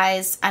of you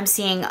guys, I'm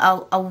seeing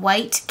a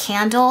white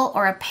candle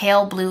or a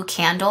pale blue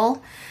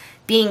candle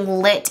being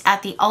lit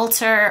at the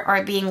altar,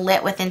 or being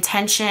lit with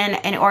intention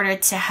in order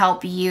to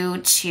help you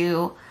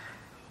to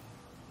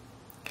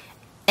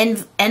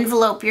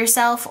envelope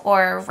yourself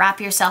or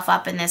wrap yourself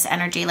up in this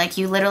energy. Like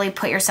you literally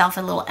put yourself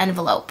in a little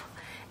envelope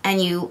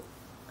and you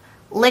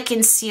lick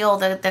and seal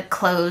the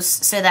clothes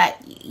so that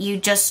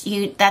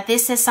that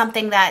this is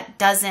something that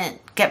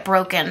doesn't get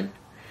broken.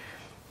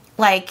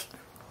 Like,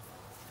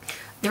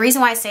 the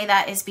reason why I say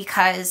that is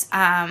because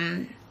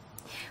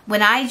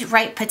when I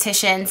write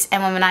petitions,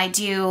 and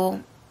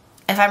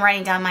if I'm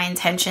writing down my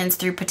intentions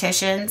through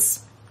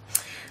petitions,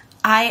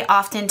 I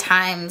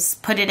oftentimes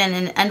put it in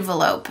an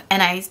envelope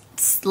and I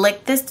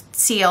lick the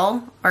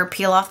seal or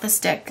peel off the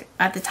stick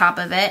at the top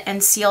of it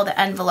and seal the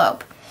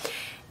envelope.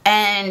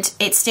 And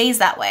it stays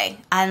that way.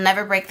 I'll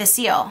never break the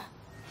seal.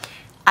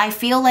 I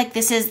feel like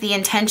this is the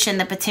intention,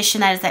 the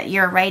petition that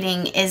you're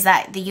writing, is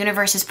that the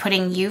universe is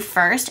putting you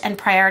first and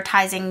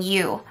prioritizing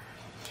you.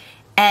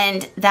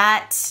 And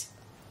that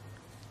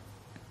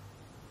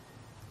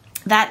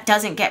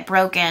doesn't get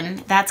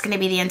broken. That's going to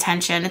be the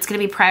intention. It's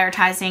going to be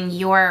prioritizing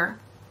your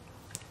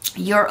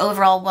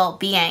overall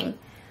well-being.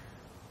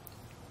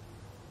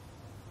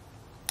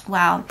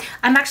 Wow.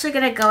 I'm actually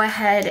going to go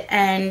ahead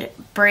and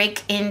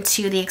break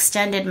into the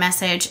extended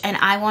message, and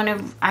I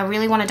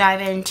really want to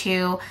dive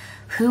into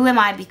who am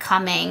I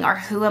becoming, or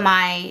who am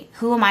I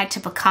to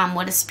become?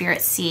 What does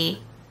Spirit see?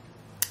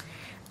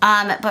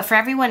 But for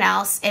everyone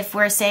else, if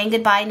we're saying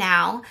goodbye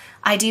now,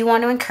 I do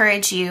want to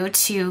encourage you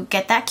to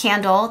get that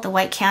candle, the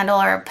white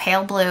candle or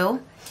pale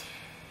blue.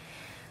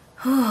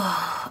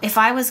 If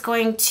I was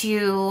going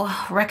to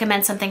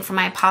recommend something from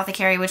my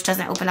apothecary, which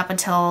doesn't open up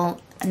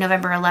until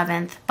November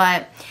 11th,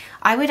 but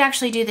I would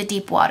actually do the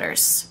deep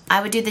waters.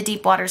 I would do the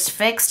deep waters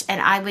fixed,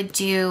 and I would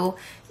do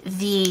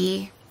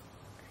the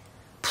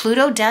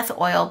Pluto death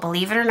oil,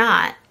 believe it or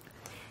not,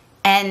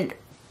 and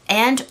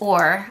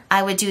or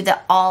I would do the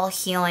all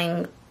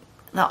healing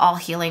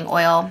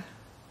oil.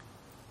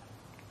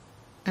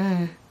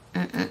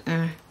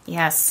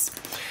 Yes.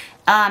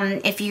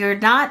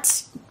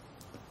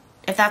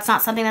 If that's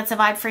not something that's a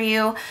vibe for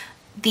you,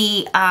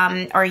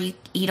 or you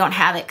don't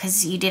have it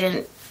because you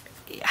didn't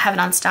have it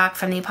on stock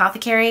from the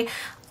apothecary,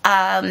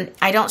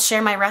 I don't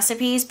share my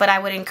recipes, but I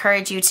would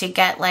encourage you to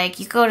get, like,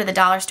 you go to the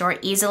dollar store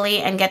easily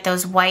and get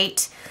those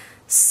white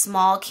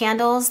small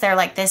candles. They're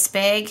like this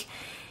big,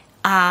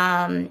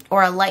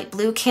 or a light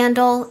blue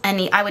candle,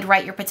 and I would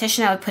write your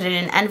petition. I would put it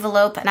in an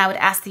envelope, and I would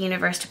ask the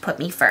universe to put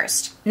me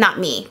first. Not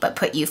me, but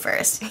put you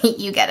first.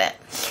 You get it.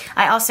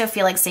 I also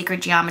feel like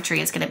sacred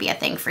geometry is going to be a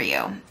thing for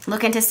you.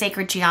 Look into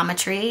sacred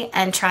geometry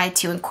and try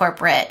to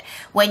incorporate.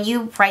 When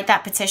you write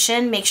that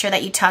petition, make sure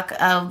that you tuck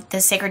of the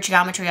sacred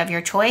geometry of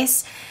your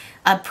choice,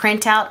 a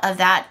printout of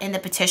that in the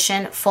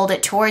petition, fold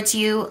it towards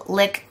you,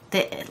 lick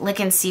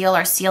and seal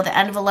or seal the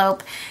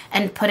envelope,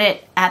 and put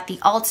it at the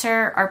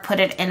altar or put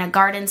it in a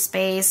garden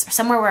space, or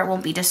somewhere where it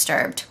won't be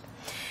disturbed.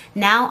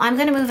 Now I'm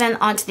going to move in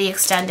onto the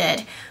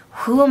extended.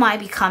 Who am I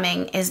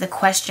becoming is the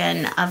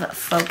question of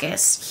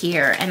focus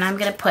here. And I'm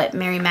going to put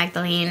Mary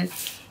Magdalene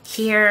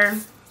here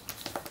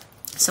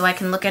so I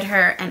can look at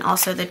her, and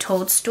also the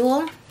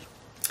toadstool.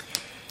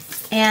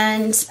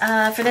 And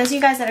for those of you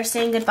guys that are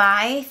saying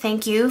goodbye,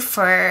 thank you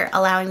for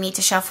allowing me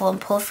to shuffle and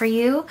pull for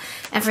you.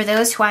 And for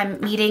those who I'm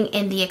meeting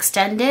in the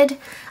extended,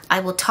 I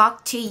will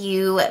talk to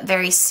you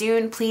very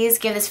soon. Please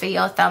give this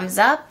video a thumbs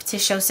up to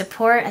show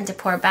support and to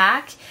pour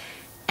back.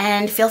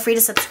 And feel free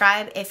to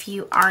subscribe if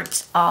you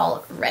aren't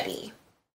already.